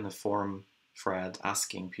to open a forum thread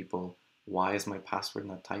asking people, why is my password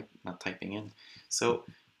not typing in? So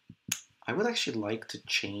I would actually like to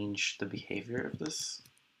change the behavior of this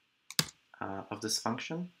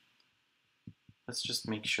function. Let's just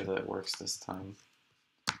make sure that it works this time.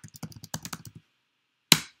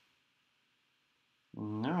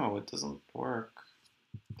 No, it doesn't work.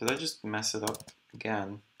 Did I just mess it up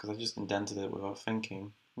again? Because I just indented it without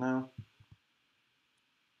thinking. No.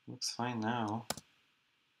 Looks fine now.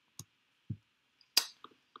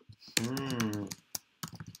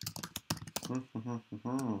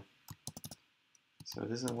 So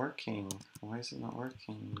it isn't working. Why is it not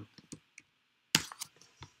working?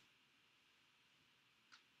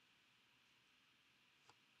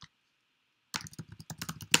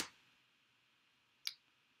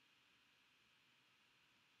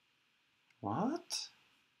 What?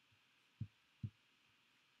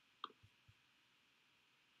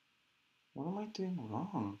 What am I doing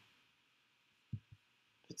wrong?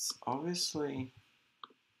 It's obviously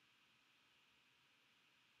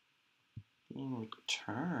being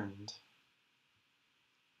returned.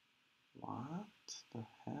 What the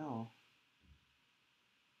hell?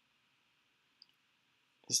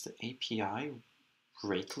 Is the API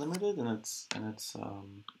rate limited and it's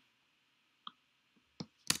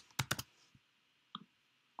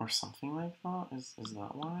or something like that? Is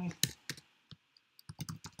that why?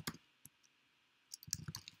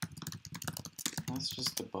 Let's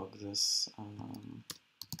just debug this.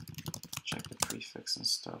 Check the prefix and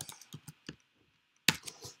stuff.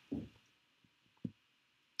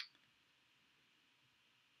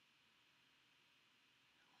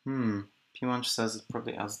 Pwned says it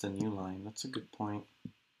probably adds the new line. That's a good point.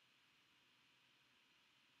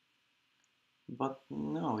 But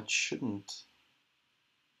no, it shouldn't.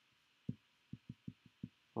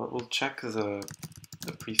 But we'll check the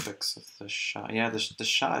prefix of the SHA. Yeah, the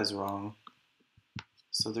SHA is wrong.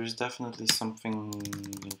 So there's definitely something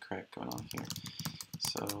incorrect going on here.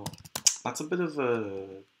 So that's a bit of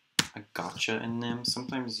a gotcha in NIM.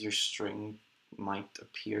 Sometimes your string might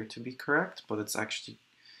appear to be correct, but it's actually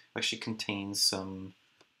contains some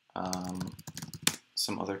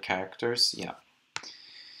other characters. Yeah.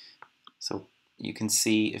 So you can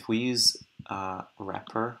see if we use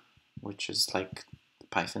wrapper, which is like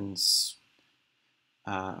Python's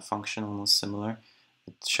function, almost similar.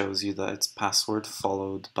 It shows you that it's password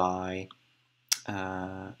followed by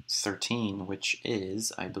 13, which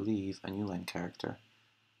is, I believe, a new line character.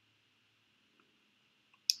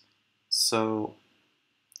 So,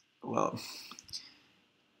 well,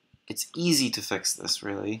 it's easy to fix this,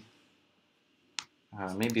 really.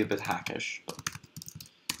 Maybe a bit hackish, but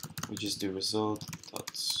we just do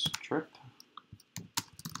result.strip. I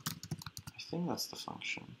think that's the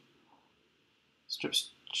function.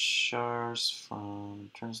 Strips chars from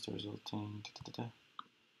returns the resulting.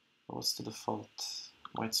 What's the default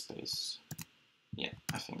white space? Yeah,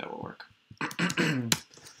 I think that will work.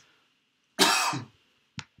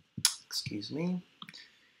 Excuse me.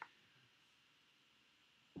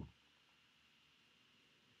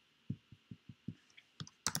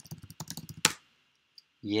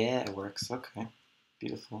 Yeah, it works. Okay,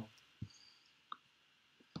 beautiful.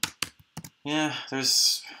 Yeah,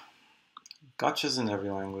 there's gotchas in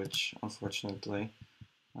every language, unfortunately.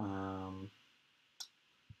 But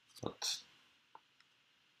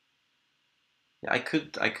yeah, I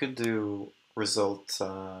could do result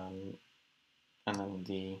and then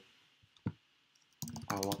the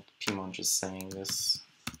what Pwned is saying this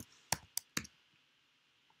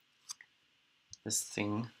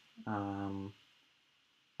thing.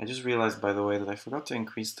 I just realized, by the way, that I forgot to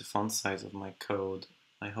increase the font size of my code.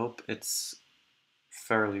 I hope it's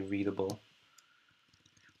fairly readable.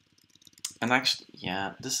 And actually,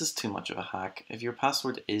 yeah, this is too much of a hack. If your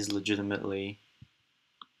password is legitimately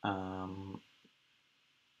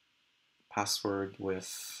password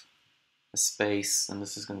with a space, and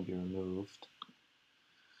this is going to be removed.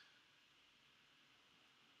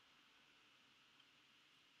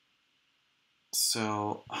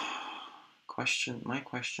 So, my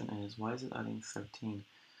question is, why is it adding 13?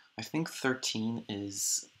 I think 13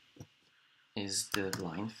 is the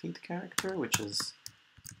line feed character, which is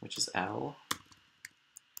L.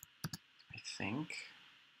 I think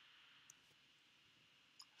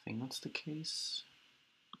that's the case.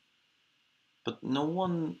 But no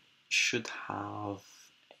one should have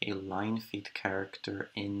a line feed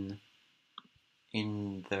character in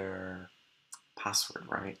their password,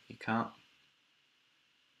 right? You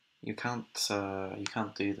can't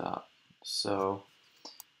do that. So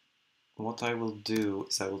what I will do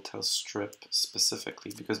is I will tell strip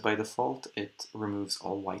specifically, because by default it removes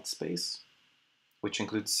all white space, which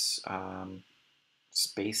includes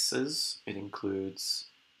spaces. It includes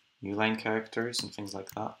new line characters and things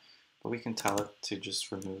like that. But we can tell it to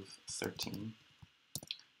just remove 13,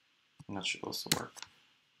 and that should also work.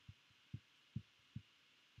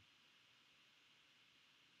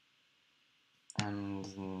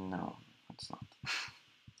 And no, it's not.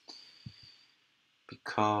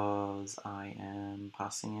 Because I am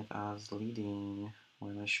passing it as leading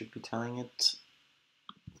when I should be telling it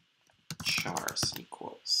chars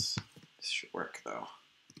equals. This should work though.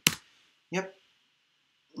 Yep.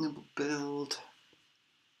 Building.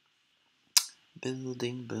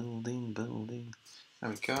 There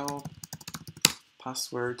we go.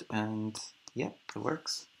 Password, and yep, it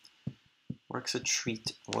works. Works a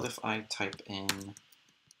treat. What if I type in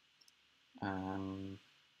alright,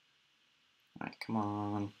 come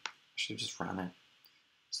on. I should have just ran it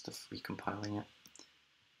instead of recompiling it.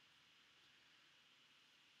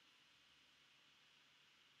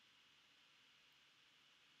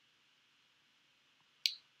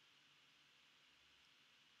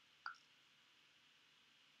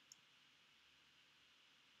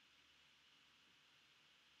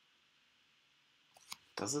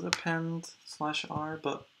 Does it append /r?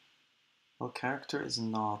 But well, character is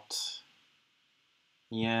not.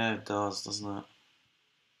 Yeah, it does, doesn't it?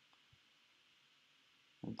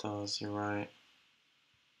 It does, you're right.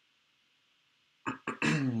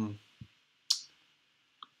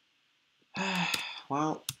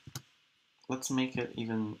 Well, let's make it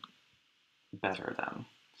even better then.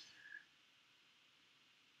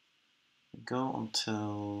 Go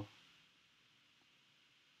until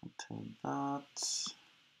that.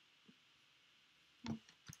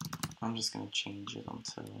 I'm just going to change it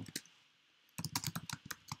until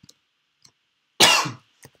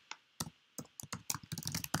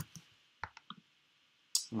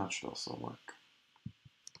and that should also work.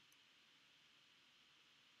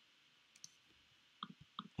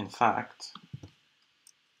 In fact,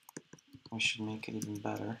 we should make it even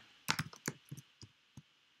better.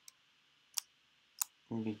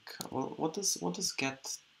 Well, what does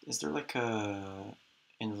get? Is there like a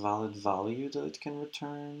invalid value that it can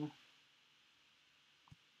return,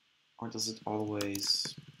 or does it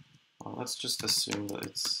always? Well, let's just assume that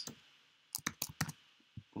it's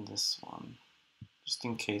this one, just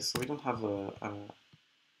in case, so we don't have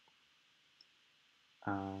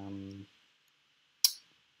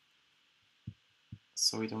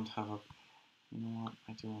so we don't have a. You know what?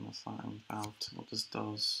 I do want to find out what this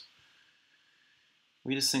does.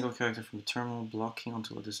 Read a single character from the terminal, blocking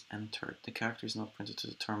until it is entered. The character is not printed to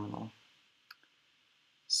the terminal.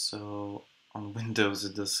 So on Windows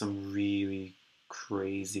it does some really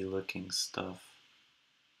crazy looking stuff.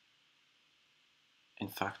 In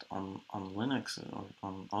fact, on Linux or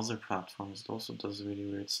on other platforms, it also does really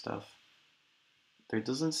weird stuff. There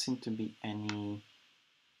doesn't seem to be any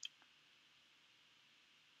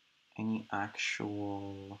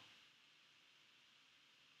actual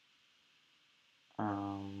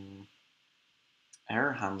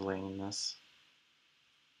error handling in this.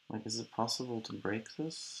 Like, is it possible to break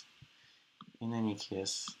this? In any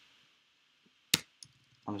case,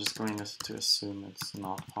 I'm just going to assume it's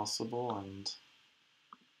not possible, and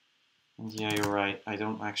yeah, you're right, I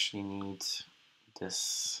don't actually need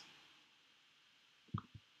this.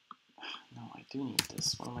 No, I do need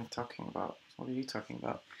this. What am I talking about? What are you talking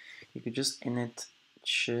about? You could just init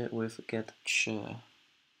ch with get ch.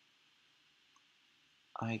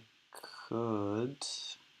 I could,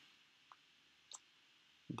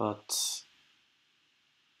 but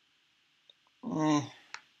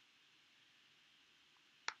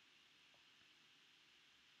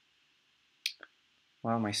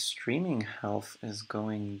wow, my streaming health is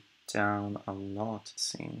going down a lot, it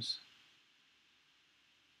seems.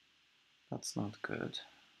 That's not good.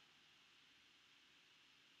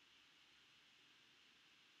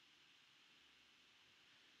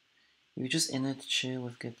 You just init ch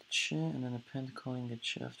with get ch and then append calling get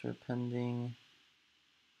ch after appending.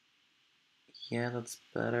 Yeah, that's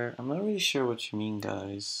better. I'm not really sure what you mean,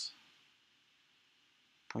 guys.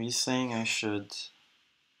 Are you saying I should...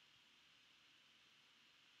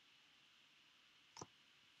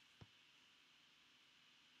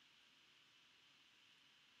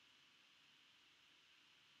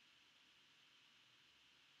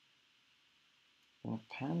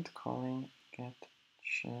 append calling get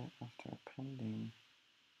ch after appending.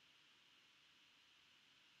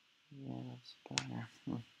 Yeah, that's better.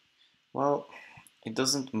 Well, it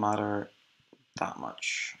doesn't matter that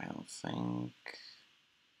much, I don't think.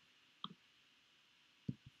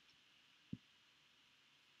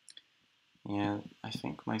 Yeah, I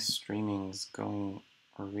think my streaming's going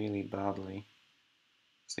really badly.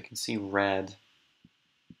 So I can see red.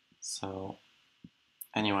 So,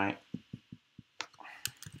 anyway.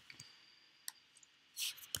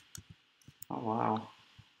 Oh wow.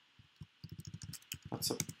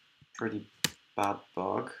 That's a pretty bad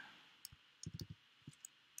bug.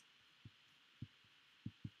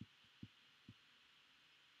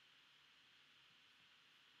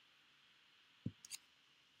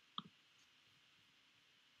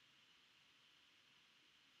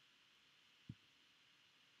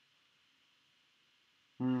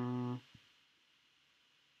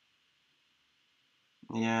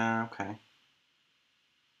 Yeah, okay.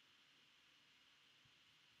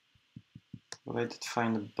 But I did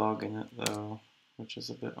find a bug in it though, which is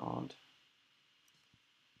a bit odd.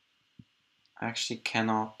 I actually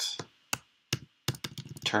cannot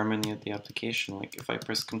terminate the application. Like if I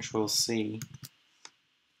press Control C,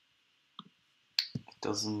 it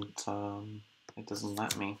doesn't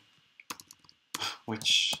let me,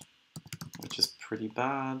 which is pretty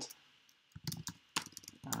bad.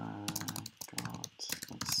 God,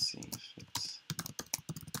 let's see if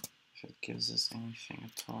it gives us anything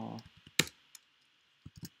at all.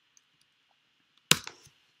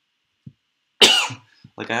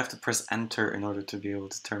 Like I have to press enter in order to be able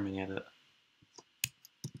to terminate it.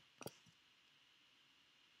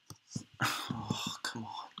 Oh, come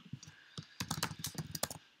on.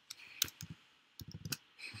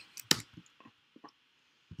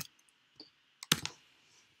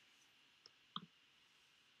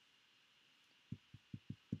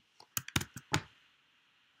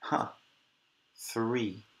 Huh.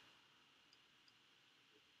 3.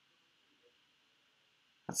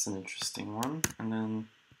 That's an interesting one. And then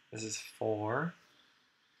this is 4.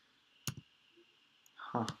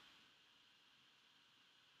 Huh.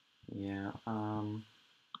 Yeah,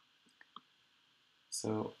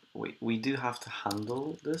 so we do have to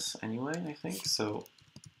handle this anyway, I think. So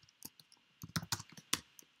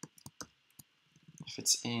if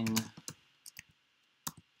it's in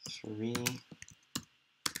 3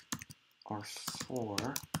 or 4,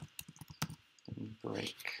 then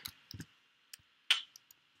break.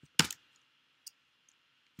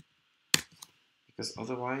 Because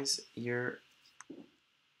otherwise your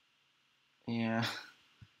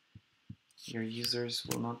users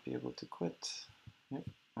will not be able to quit. Yep,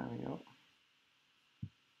 there we go.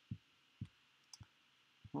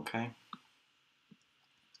 Okay.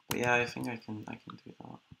 But yeah, I think I can do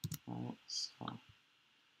that. Alright, so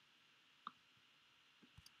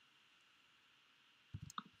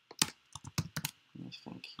let me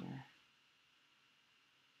think here.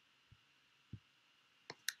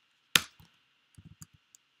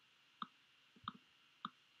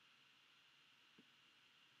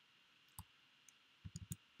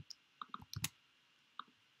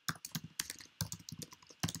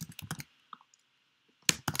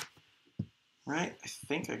 Right, I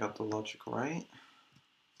think I got the logic right.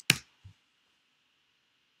 I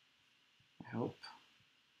hope.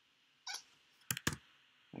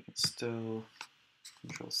 I can still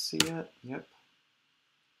Control C it, yep.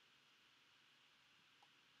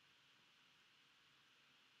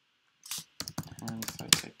 And if I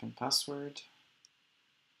type in password,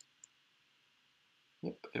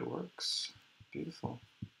 yep, it works. Beautiful.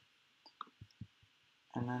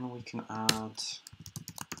 And then we can add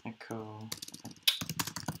echo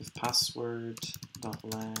if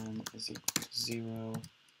password.len is equal to 0,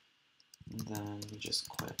 then we just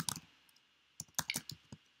quit.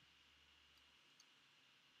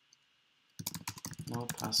 No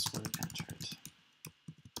password entered.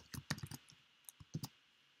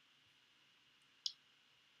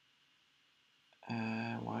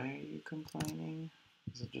 Why are you complaining?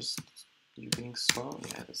 Is it just you being slow?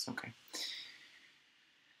 Yeah, it is. Okay.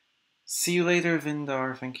 See you later,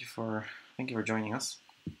 Vindar. Thank you for joining us.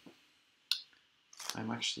 I'm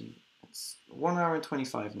actually, it's 1 hour and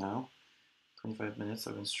 25 now. 25 minutes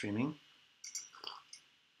I've been streaming.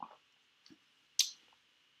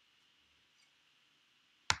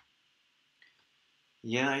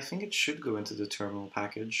 Yeah, I think it should go into the terminal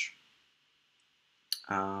package.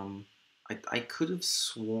 I could have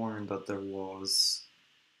sworn that there was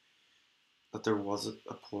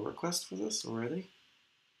a pull request for this already.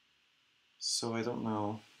 So I don't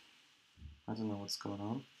know. I don't know what's going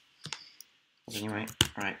on. But anyway,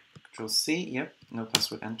 alright. Control C, yep, no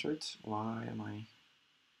password entered. Why am I?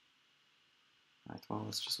 Alright, well,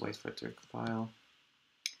 let's just wait for it to compile.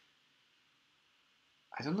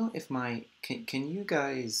 I don't know if my, can you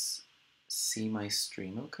guys see my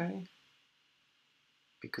stream okay?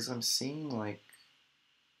 Because I'm seeing like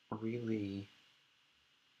really,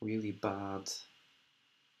 really bad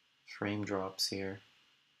frame drops here.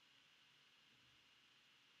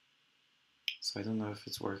 So I don't know if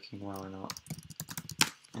it's working well or not.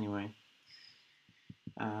 Anyway.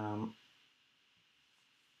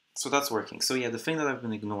 So that's working. So yeah, the thing that I've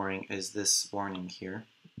been ignoring is this warning here.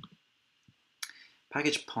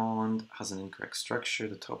 Package pond has an incorrect structure.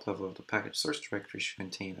 The top level of the package source directory should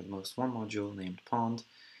contain at most one module named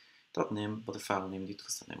pond.nym, but the file name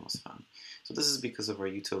utils.nym was found. So this is because of our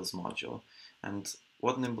utils module. And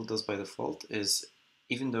what Nimble does by default is,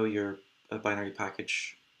 even though your binary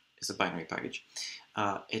package is a binary package,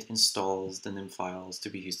 it installs the nym files to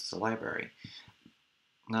be used as a library.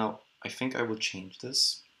 Now, I think I will change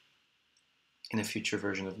this in a future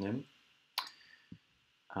version of nym.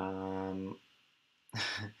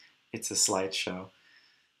 It's a slideshow.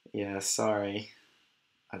 Yeah, sorry.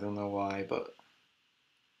 I don't know why, but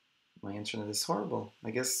my internet is horrible.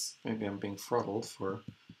 I guess maybe I'm being throttled for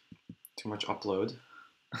too much upload.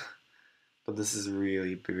 But this is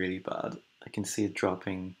really, really bad. I can see it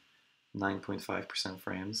dropping 9.5%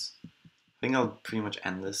 frames. I think I'll pretty much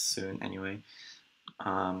end this soon anyway.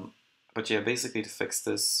 But yeah, basically to fix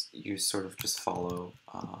this, you sort of just follow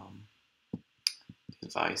the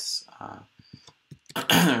advice.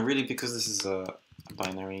 Really, because this is a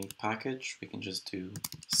binary package, we can just do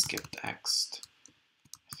skip text.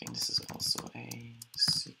 I think this is also a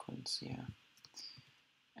sequence, yeah.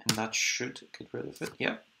 And that should get rid of it.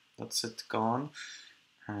 Yeah, that's it gone.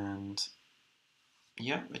 And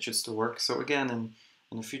yeah, it should still work. So again,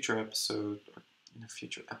 in a future episode, in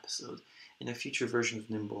a future version of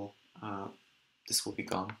Nimble, this will be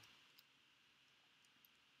gone.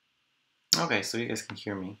 Okay, so you guys can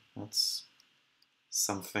hear me. That's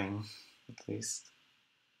something, at least.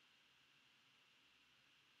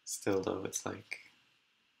 Still though, it's like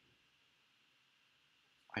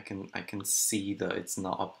I can see that it's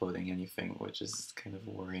not uploading anything, which is kind of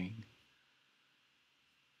worrying.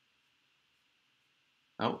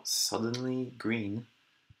 Oh, suddenly green.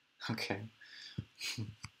 Okay.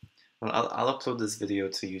 Well, I'll upload this video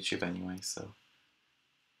to YouTube anyway, so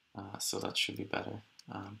that should be better.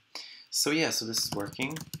 So yeah, so this is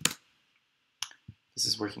working. This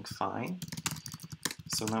is working fine.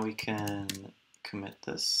 So now we can commit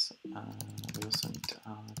this. We also need to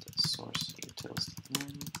add source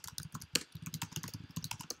utils.nym.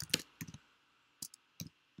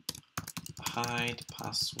 Hide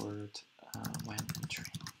password when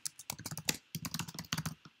entering.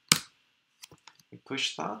 We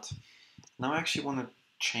push that. Now I actually want to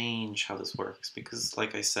change how this works because,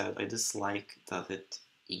 like I said, I dislike that it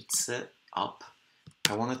eats it up.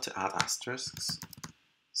 I want it to add asterisks,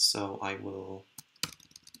 so I will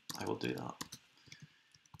do that.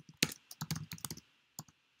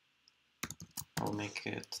 I'll make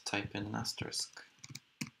it type in an asterisk.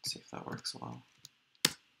 See if that works well.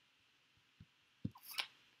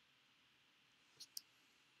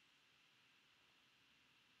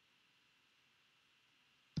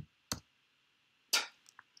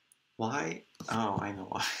 Why? Oh, I know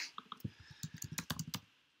why.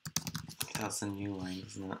 That's a new line,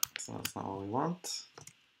 isn't it? So that's not what we want.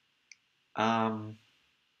 Well,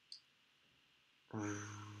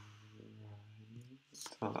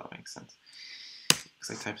 that makes sense. Because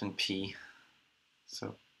I typed in P.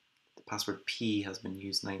 So the password P has been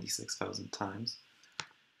used 96,000 times.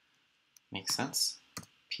 Makes sense.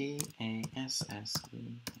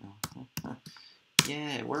 P-A-S-S-E.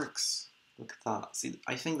 Yeah, it works. Look at that. See,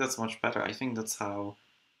 I think that's much better. I think that's how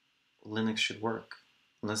Linux should work.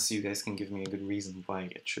 Unless you guys can give me a good reason why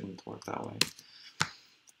it shouldn't work that way.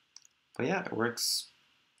 But yeah, it works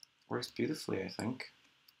beautifully, I think.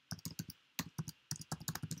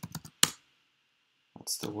 That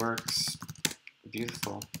still works.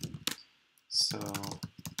 Beautiful. So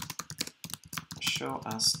show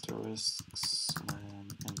asterisks when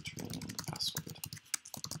entering the password.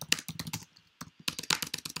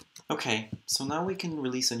 Okay, so now we can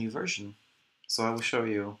release a new version. So I will show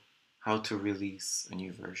you how to release a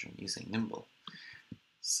new version using Nimble.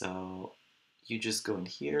 So you just go in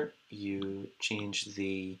here, you change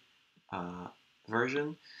the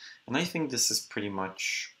version, and I think this is pretty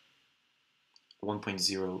much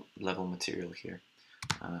 1.0 level material here.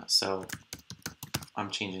 So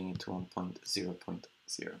I'm changing it to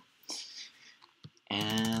 1.0.0.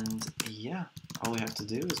 And yeah, all we have to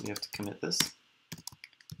do is we have to commit this.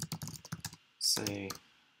 Say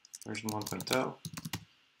version 1.0,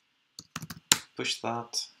 push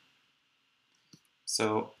that.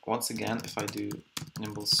 So once again, if I do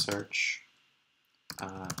Nimble search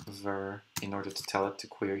ver in order to tell it to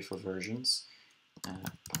query for versions,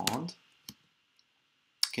 pond,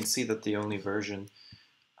 you can see that the only version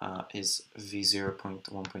is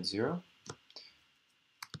v0.1.0.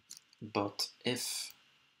 But if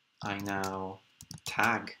I now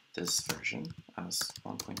tag this version as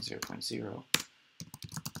 1.0.0,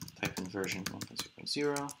 type in version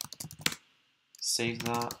 1.0.0, save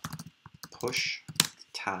that, push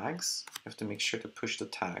tags. You have to make sure to push the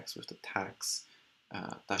tags with the tags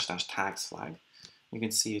 --tags flag. You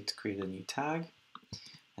can see it created a new tag.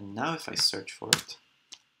 And now if I search for it,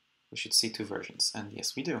 we should see two versions. And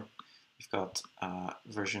yes, we do. We've got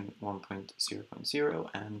version 1.0.0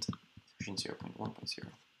 and version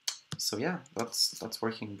 0.1.0. So yeah, that's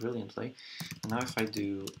working brilliantly. And now if I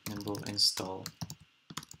do Nimble install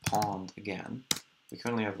Pwned again, we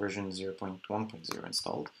currently have version 0.1.0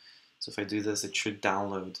 installed. So if I do this, it should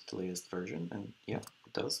download the latest version, and yeah,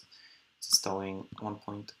 it does. It's installing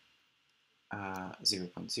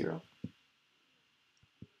 1.0.0.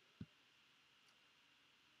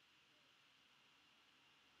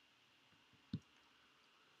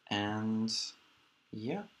 And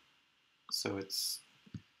yeah, so it's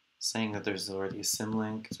saying that there's already a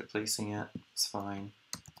symlink, it's replacing it, it's fine,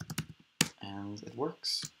 and it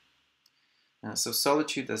works. So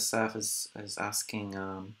Solitude SF is asking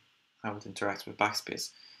how it interacts with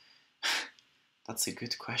backspace. That's a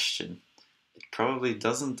good question. It probably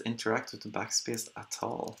doesn't interact with the backspace at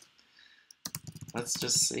all. Let's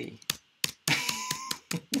just see.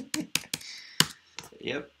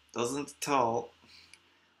 Yep, doesn't at all.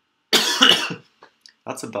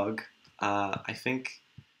 That's a bug. I think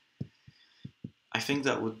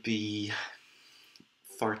that would be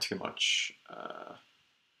far too much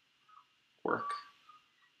work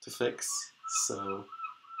to fix. So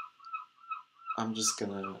I'm just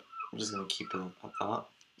gonna keep it at that.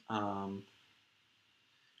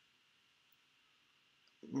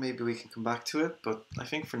 Maybe we can come back to it, but I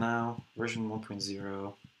think for now, version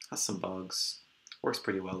 1.0 has some bugs. Works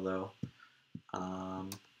pretty well though.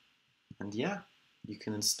 And yeah, you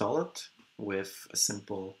can install it with a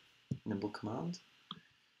simple Nimble command.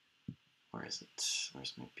 Where is it?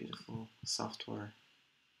 Where's my beautiful software?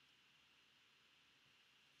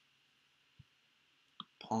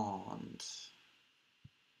 Pwned.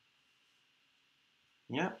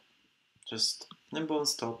 Yeah, just Nimble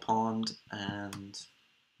install Pwned and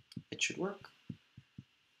it should work.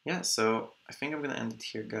 Yeah, so I think I'm gonna end it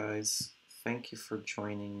here, guys. Thank you for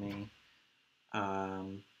joining me.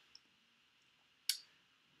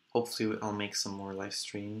 Hopefully I'll make some more live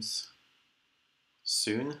streams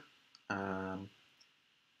soon. Who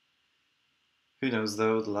knows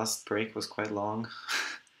though, the last break was quite long.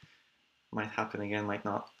 Might happen again, might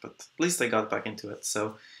not, but at least I got back into it.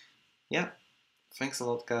 So yeah, thanks a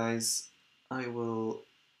lot, guys. I will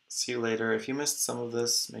see you later. If you missed some of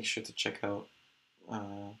this, make sure to check out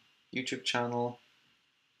YouTube channel.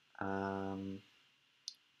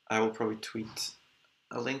 I will probably tweet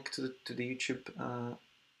a link to the YouTube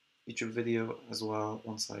YouTube video as well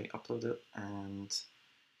once I upload it, and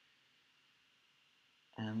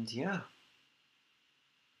yeah.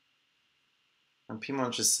 And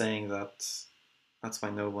Pwned is saying that that's why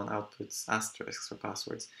no one outputs asterisks for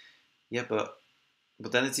passwords. Yeah, but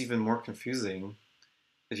then it's even more confusing.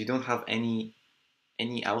 If you don't have any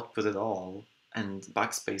output at all and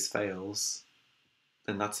backspace fails,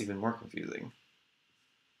 then that's even more confusing,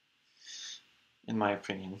 in my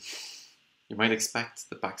opinion. You might expect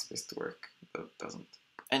the backspace to work, but it doesn't.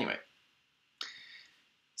 Anyway,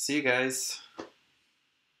 see you guys.